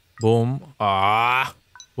 Boom, boom,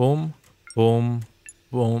 boom, boom,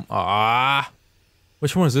 boom,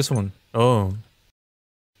 Which one is this one? Oh.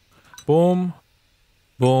 Boom,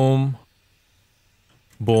 boom,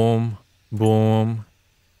 boom, boom,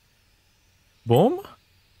 boom,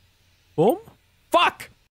 boom. Fuck!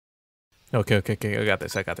 Okay, I got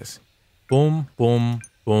this. Boom, boom,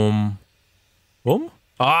 boom, boom.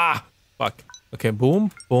 Fuck. Okay,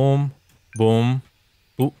 boom, boom, boom,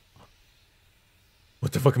 boom.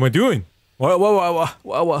 What the fuck am I doing?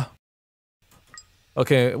 What?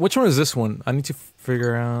 Okay, which one is this one? I need to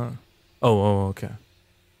figure out. Oh, okay.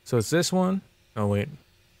 So it's this one. Oh, wait.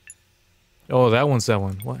 Oh, that one's that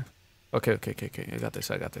one. What? Okay, okay, okay, okay. I got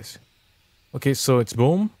this. I got this. Okay, so it's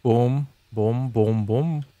boom, boom, boom, boom,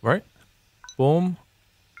 boom, right? Boom,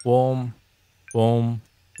 boom, boom,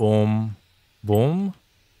 boom, boom,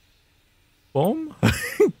 boom.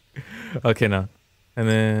 Okay, now. And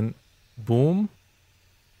then boom.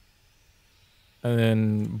 And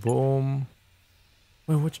then boom.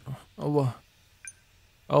 Wait, which? Oh,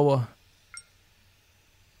 oh,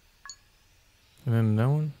 and then that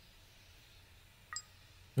one.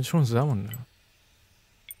 Which one's that one now?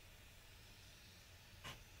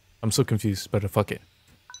 I'm so confused, but fuck it.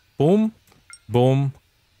 Boom, boom,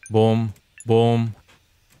 boom, boom,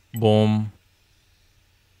 boom.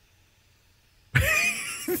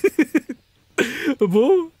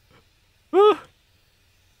 Boom. Ah.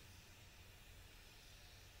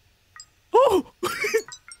 Oh!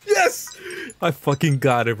 Yes! I fucking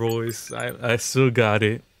got it, boys. I still got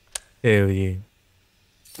it. Hell yeah.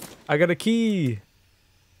 I got a key.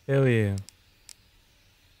 Hell yeah.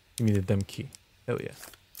 Give me the damn key. Hell yeah.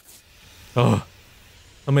 Oh,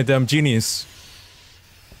 I'm a damn genius.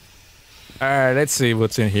 Alright, let's see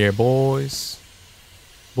what's in here, boys.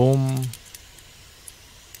 Boom.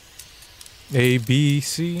 A, B,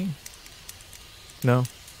 C. No.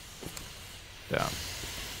 Damn.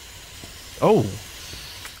 Oh.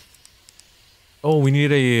 Oh, we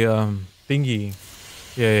need a thingy.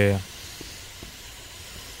 Yeah.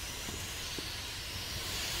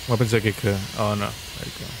 Weapons I get could. Oh no. There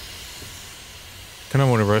you go. Kinda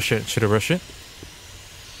wanna rush it. Should I rush it?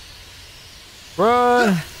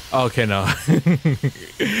 Run! Okay, no.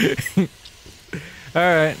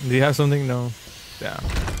 Alright, do you have something? No. Damn.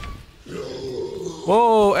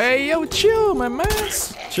 Whoa, hey yo, chill, my man.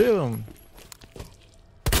 Chill.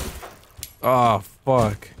 Oh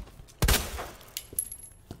fuck.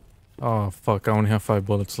 Oh fuck, I only have 5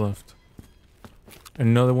 bullets left.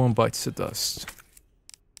 Another one bites the dust.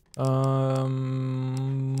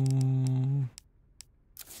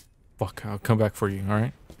 Fuck, I'll come back for you,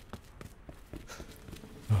 alright?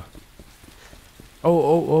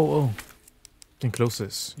 Oh. Getting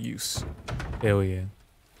closest. Use. Hell yeah.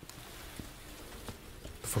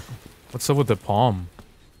 Fuck. What's up with the palm?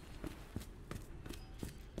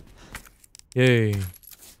 Yay.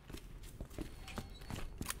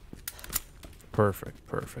 Perfect.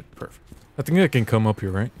 I think I can come up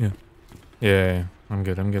here, right? Yeah. Yeah. I'm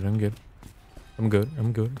good.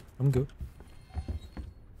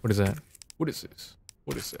 What is that? What is this?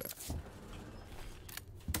 What is that?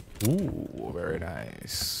 Ooh, very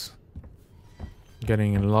nice.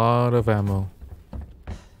 Getting a lot of ammo.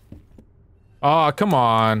 Oh, come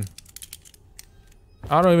on.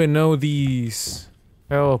 I don't even know these.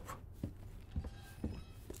 Help.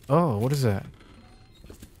 Oh, what is that?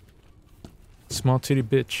 Small titty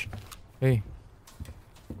bitch. Hey.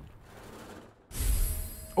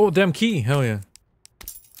 Oh, damn key. Hell yeah.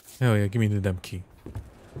 Hell yeah, give me the damn key.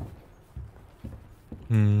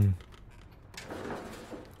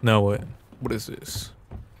 Now what? What is this?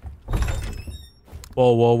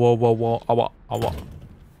 Whoa. Awa.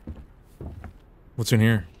 What's in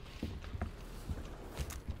here?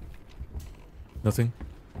 Nothing?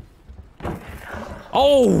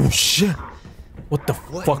 Oh, shit! What the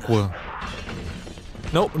fuck, Will?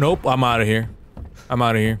 Nope, I'm out of here.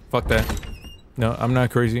 Fuck that. No, I'm not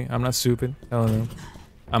crazy. I'm not stupid. Hell no.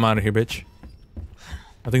 I'm out of here, bitch.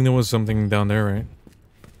 I think there was something down there, right?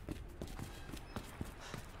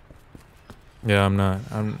 Yeah, I'm not.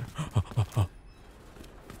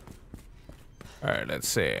 Alright, let's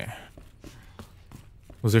see.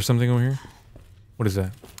 Was there something over here? What is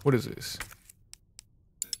that? What is this?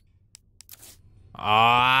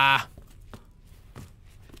 Ah!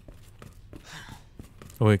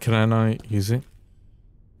 Oh wait, can I not use it?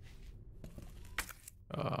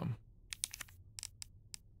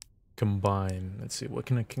 Combine. Let's see, what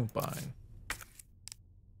can I combine?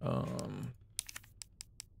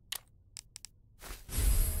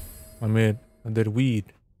 I did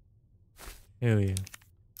weed. Hell yeah.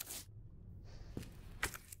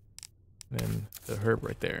 And the herb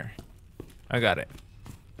right there. I got it.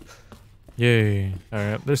 Yay.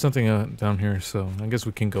 Alright, there's something down here, so I guess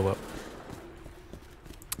we can go up.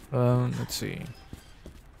 Let's see.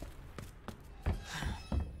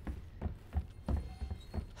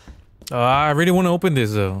 I really want to open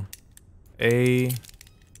this though.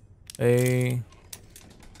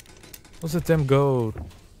 What's the damn gold?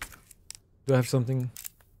 Do I have something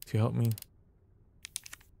to help me?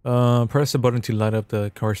 Press the button to light up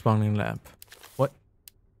the corresponding lamp. What?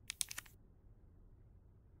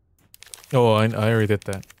 Oh, I already did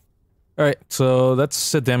that. Alright, so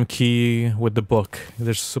that's the damn key with the book.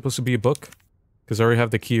 There's supposed to be a book? Because I already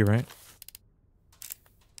have the key, right?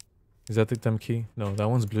 Is that the dumb key? No, that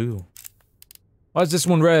one's blue. Why is this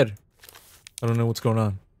one red? I don't know what's going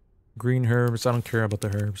on. Green herbs. I don't care about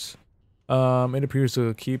the herbs. It appears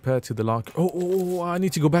a keypad to the locker. Oh, I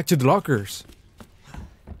need to go back to the lockers.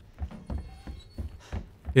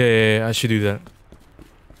 Yeah, I should do that.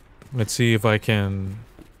 Let's see if I can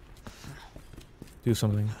do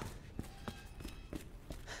something.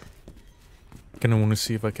 Kinda want to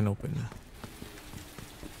see if I can open.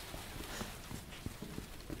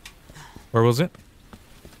 Where was it?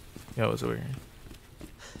 Yeah, it was over here.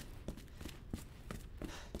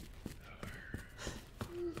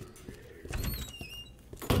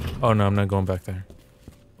 Oh no, I'm not going back there.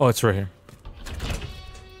 Oh, it's right here.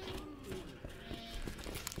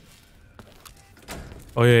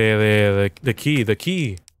 Oh yeah, the key.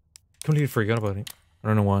 Completely forgot about it. I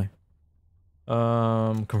don't know why.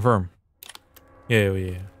 Confirm. Yeah.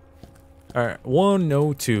 Alright,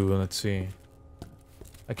 102, let's see.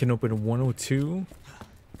 I can open 102.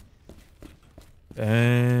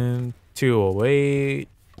 And 208.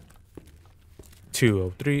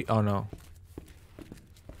 203, oh no.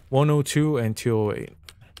 102 and 208.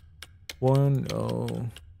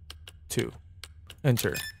 102.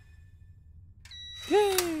 Enter.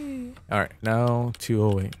 Yay! Alright, now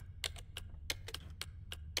 208.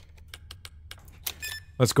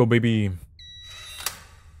 Let's go, baby.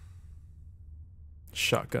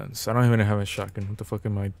 Shotguns. I don't even have a shotgun. What the fuck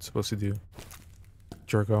am I supposed to do?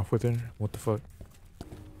 Jerk off with it? What the fuck?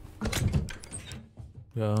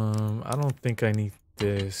 I don't think I need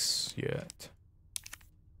this yet.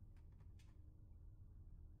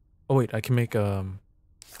 Oh wait, I can make now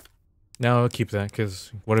I'll keep that,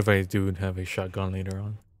 because what if I do have a shotgun later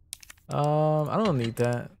on? I don't need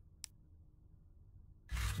that.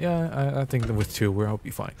 Yeah, I think that with 2 I'll be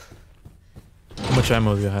fine. How much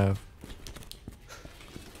ammo do you have?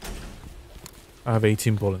 I have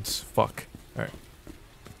 18 bullets. Fuck. Alright.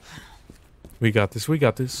 We got this,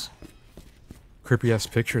 Creepy ass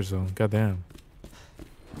pictures though, goddamn.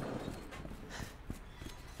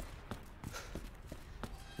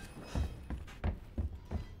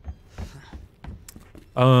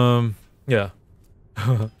 Yeah.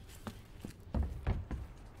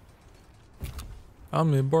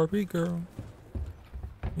 I'm a Barbie girl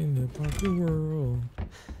in the Barbie world.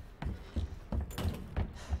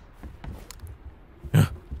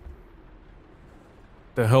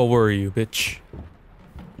 The hell were you, bitch?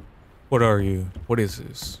 What are you? What is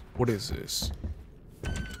this? What is this?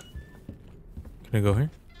 Can I go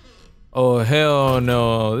here? Oh hell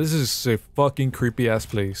no! This is a fucking creepy ass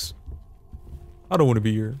place. I don't want to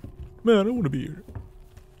be here. Man, I don't want to be here.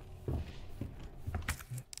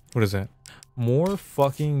 What is that? More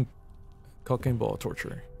fucking cocaine ball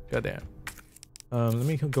torture. Goddamn. Let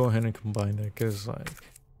me go ahead and combine that, because like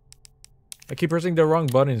I keep pressing the wrong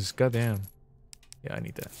buttons. Goddamn. Yeah, I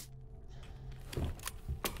need that.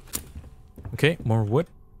 Okay, more wood.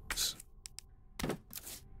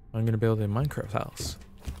 I'm gonna build a Minecraft house.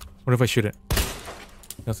 What if I shoot it?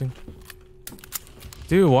 Nothing?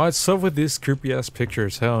 Dude, what's up with these creepy ass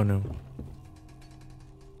pictures? Hell no.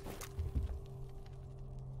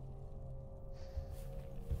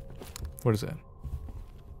 What is that?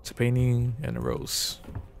 It's a painting and a rose.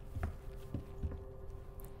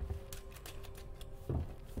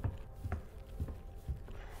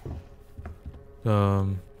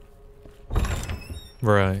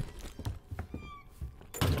 Right.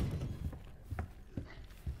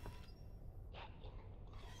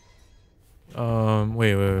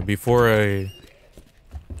 Wait, before I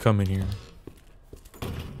come in here.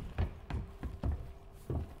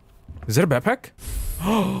 Is that a backpack?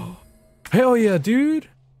 Oh, hell yeah, dude.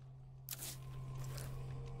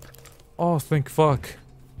 Oh, thank fuck.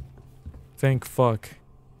 Thank fuck.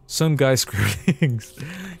 Some guy scriptings.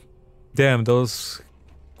 Damn, those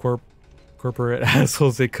corporate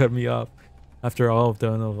assholes, they cut me off after all I've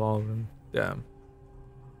done of all of them. Damn.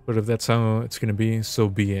 But if that's how it's gonna be, so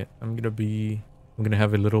be it. I'm gonna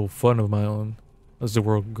have a little fun of my own as the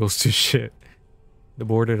world goes to shit. The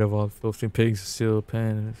border of all filthy pigs is still a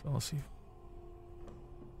pen, and it's all see.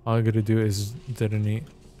 All I gotta do is detonate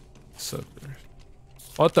suckers.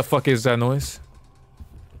 What the fuck is that noise?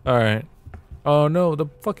 Alright. Oh no, the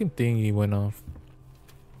fucking thingy went off.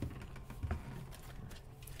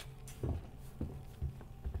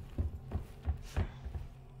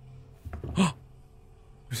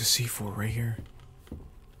 There's a C4 right here.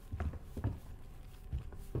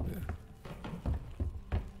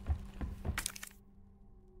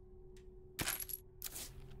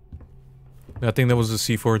 I think that was the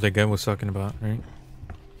C4 that guy was talking about, right?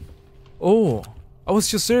 Oh, I was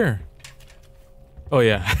just there. Oh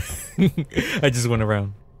yeah, I just went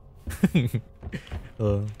around.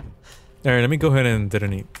 Alright, let me go ahead and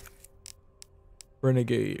detonate.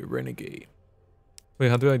 Renegade, renegade. Wait,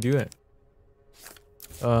 how do I do that?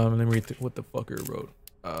 Let me read what the fucker wrote.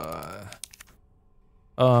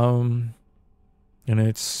 And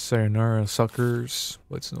it's sayonara suckers,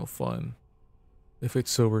 but it's no fun. If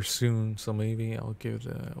it's over soon, so maybe I'll give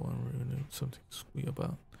that one something sweet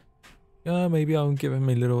about. Yeah, maybe I'll give him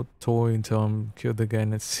a little toy until I'm killed the guy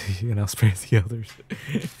at sea, and I'll spare the others.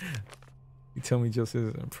 You tell me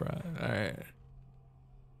justice and pride. Alright.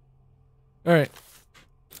 Alright.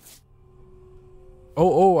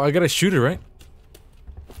 Oh, I gotta shoot it, right?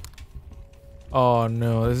 Oh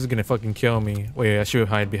no, this is gonna fucking kill me. Wait, I should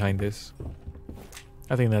hide behind this.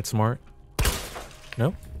 I think that's smart.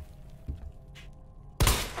 No?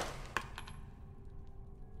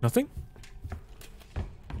 Nothing?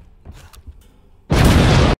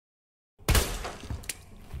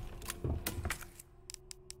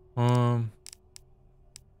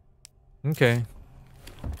 Okay.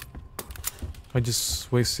 I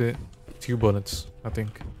just wasted 2 bullets, I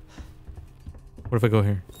think. What if I go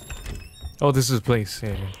here? Oh, this is a place.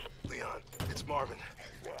 Yeah. Leon, it's Marvin.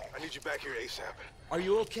 I need you back here ASAP. Are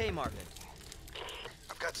you okay, Marvin?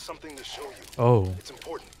 I've got something to show you. Oh. It's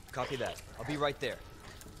important. Copy that. I'll be right there.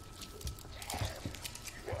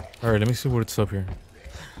 Alright, let me see what's up here.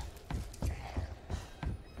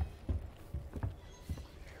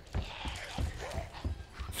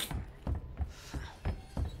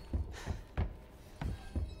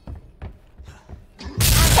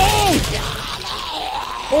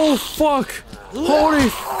 Oh fuck! Holy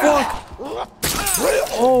fuck!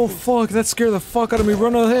 Oh fuck! That scared the fuck out of me.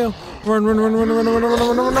 Run out of hell! Run! No!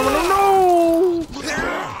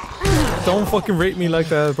 Don't fucking rape me like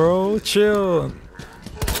that, bro. Chill.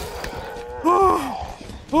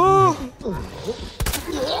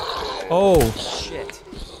 Oh shit!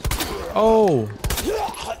 Oh!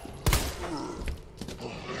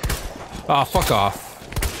 Ah, fuck off!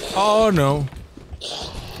 Oh no!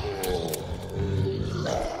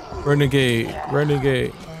 Renegade,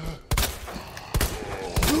 renegade.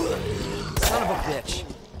 Son of a bitch.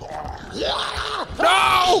 No!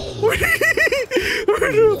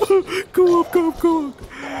 Go up, go up, go up.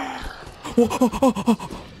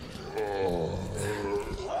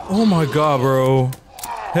 Oh my god, bro.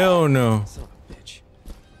 Hell no. Son of a bitch.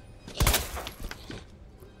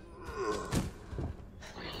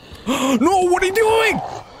 No, what are you doing?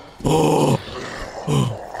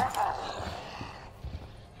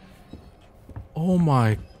 Oh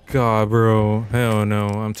my god, bro. Hell no.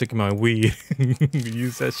 I'm taking my weed.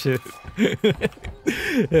 Use that shit.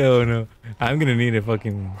 Hell no. I'm gonna need a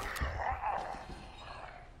fucking...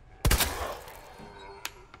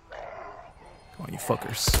 Come on, you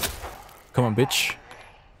fuckers. Come on, bitch.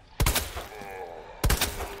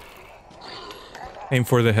 Aim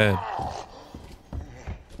for the head.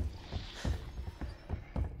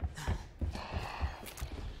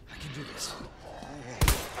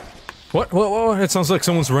 What? What? It sounds like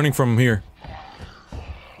someone's running from here.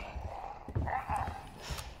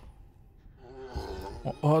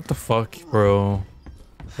 What the fuck, bro?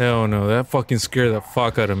 Hell no, that fucking scared the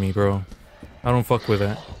fuck out of me, bro. I don't fuck with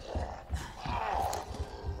that.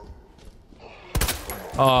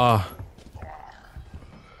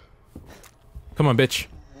 Come on, bitch.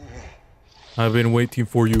 I've been waiting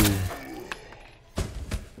for you.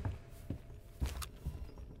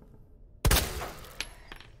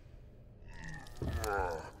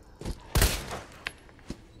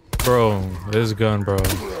 Bro, this gun, bro.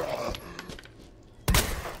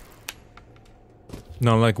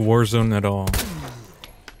 Not like Warzone at all.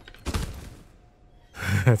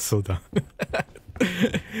 That's so dumb.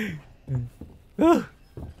 By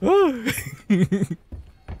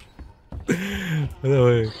the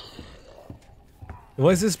way,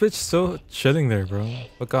 why is this bitch still chilling there, bro?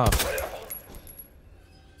 Fuck off.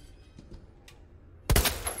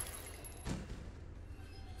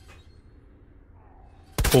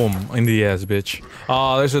 Boom, in the ass, bitch.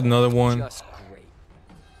 Oh, there's another one. Just great.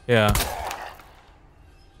 Yeah.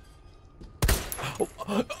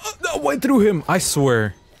 Oh, I went through him, I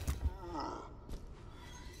swear.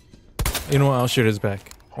 You know what? I'll shoot his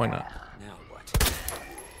back. Why not? Now what?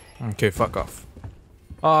 Okay, fuck off.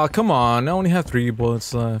 Aw, come on. I only have 3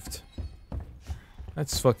 bullets left.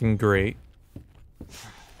 That's fucking great.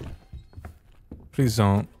 Please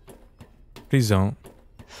don't. Please don't.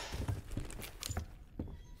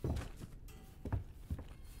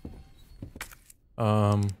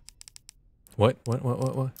 What?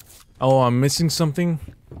 Oh, I'm missing something?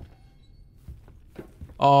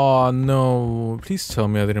 Oh, no. Please tell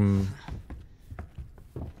me I didn't...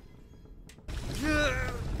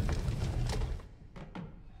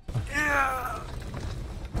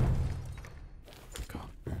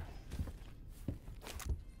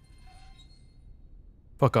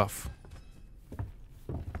 Fuck off.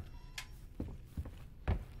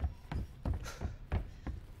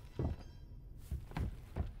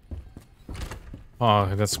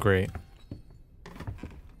 Oh, that's great.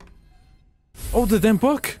 Oh, the damn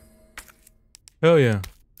book! Hell yeah.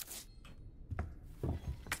 Oh,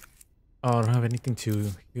 I don't have anything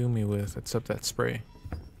to heal me with except that spray.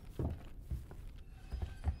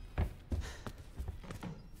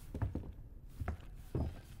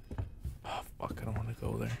 Oh, fuck, I don't want to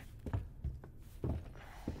go there.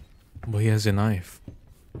 But he has a knife.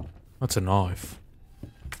 What's a knife?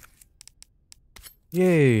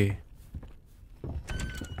 Yay!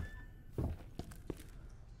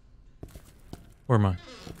 Where am I?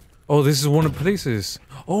 Oh, this is one of the places.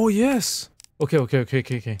 Oh, yes! Okay.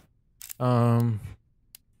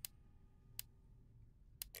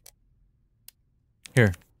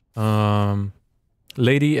 Here.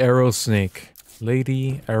 Lady Arrow Snake.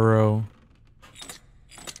 Lady Arrow.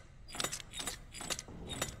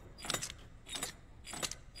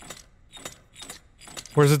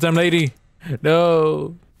 Where's the damn lady?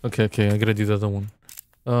 No. Okay, I gotta do the other one.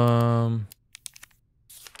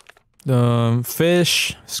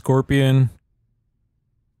 Fish, scorpion.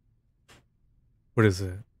 What is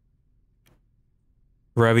it?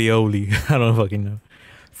 Ravioli. I don't fucking know.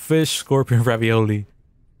 Fish, scorpion, ravioli.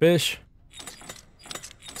 Fish,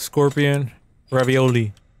 scorpion,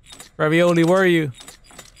 ravioli. Ravioli, where are you?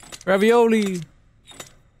 Ravioli.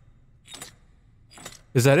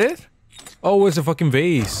 Is that it? Oh, it's a fucking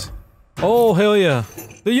vase. Oh, hell yeah.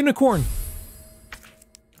 The unicorn.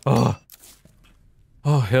 Oh.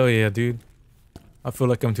 Oh, hell yeah, dude. I feel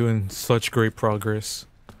like I'm doing such great progress,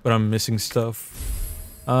 but I'm missing stuff.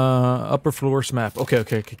 Upper floors map.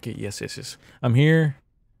 Okay. Yes. I'm here.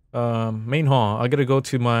 Main hall. I gotta go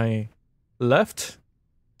to my left,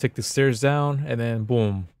 take the stairs down, and then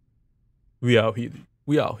boom. We out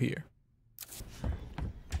here.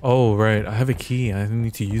 Oh, right. I have a key. I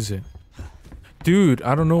need to use it. Dude,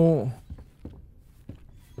 I don't know.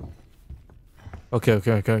 Okay.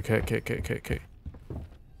 Come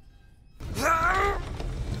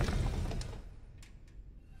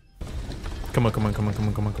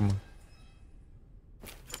on.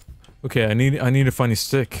 Okay, I need to find a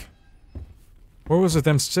stick. Where was the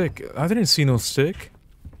damn stick? I didn't see no stick.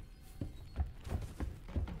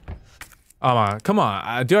 Come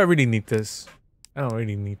on. Do I really need this? I don't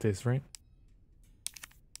really need this, right?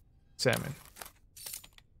 Salmon.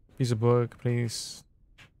 Piece of book, please.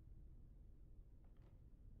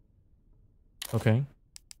 Okay.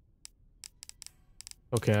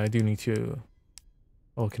 Okay, I do need to...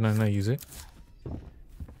 Oh, can I not use it?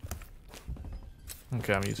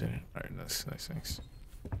 Okay, I'm using it. Alright, nice.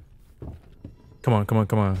 Come on.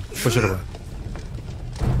 Push it over.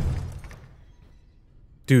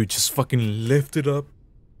 Dude, just fucking lift it up.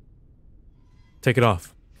 Take it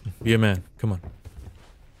off. Be a man. Come on.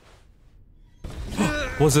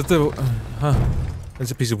 Was it the...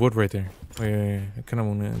 There's a piece of wood right there. Wait. I kind of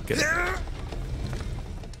want to get it.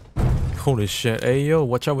 Holy shit. Hey, yo,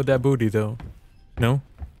 watch out with that booty, though. No?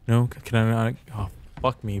 Can I not? Oh,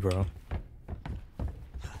 fuck me, bro.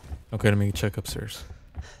 Okay, let me check upstairs.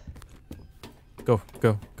 Go.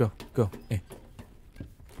 Hey.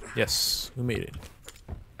 Yes, we made it.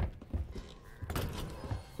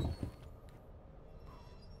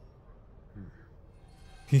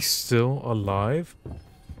 He's still alive?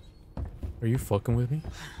 Are you fucking with me?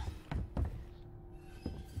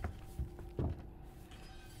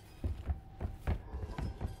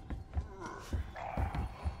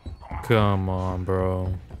 Come on,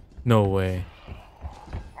 bro. No way.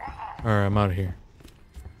 Alright, I'm out of here.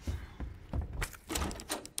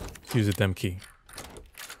 Use a damn key.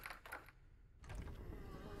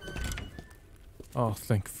 Oh,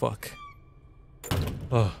 thank fuck.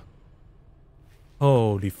 Oh.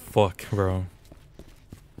 Holy fuck, bro.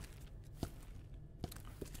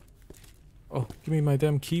 Oh, give me my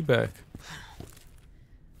damn key back.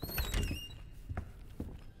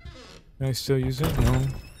 Can I still use it? No.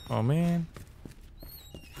 Oh, man.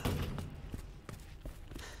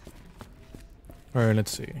 Alright,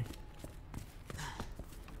 let's see.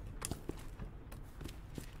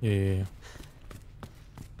 Yeah.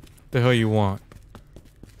 What the hell you want?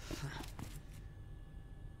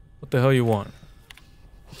 What the hell you want?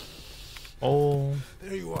 Oh.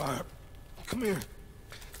 There you are. Come here.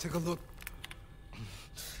 Take a look.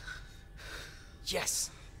 Yes.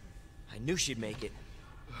 I knew she'd make it.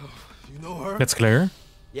 You know her? That's Claire?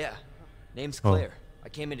 Yeah. Name's Claire. I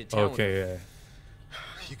came into town. Okay, yeah.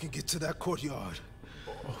 You can get to that courtyard.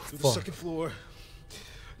 Through the fuck. second floor.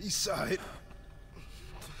 East side.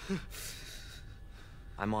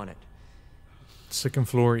 I'm on it. Second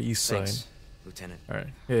floor, east side. Thanks, Lieutenant. All right.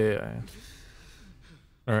 Yeah.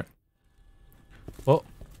 All right. Well,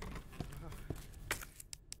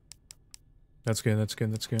 that's good. That's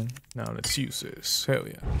good. That's good. Now let's use this. Hell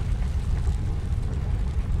yeah.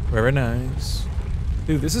 Very nice.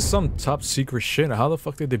 Dude, this is some top secret shit. How the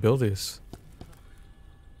fuck did they build this?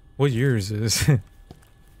 What year is this?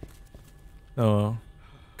 Oh,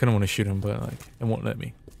 kind of want to shoot him, but like, it won't let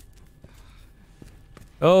me.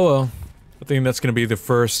 Oh well. I think that's gonna be the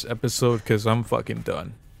first episode because I'm fucking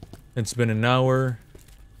done. It's been an hour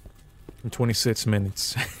and 26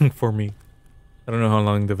 minutes for me. I don't know how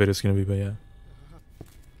long the video's gonna be, but yeah.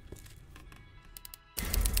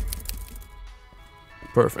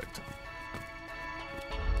 Perfect.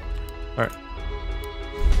 Alright.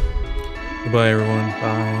 Goodbye everyone.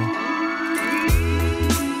 Bye.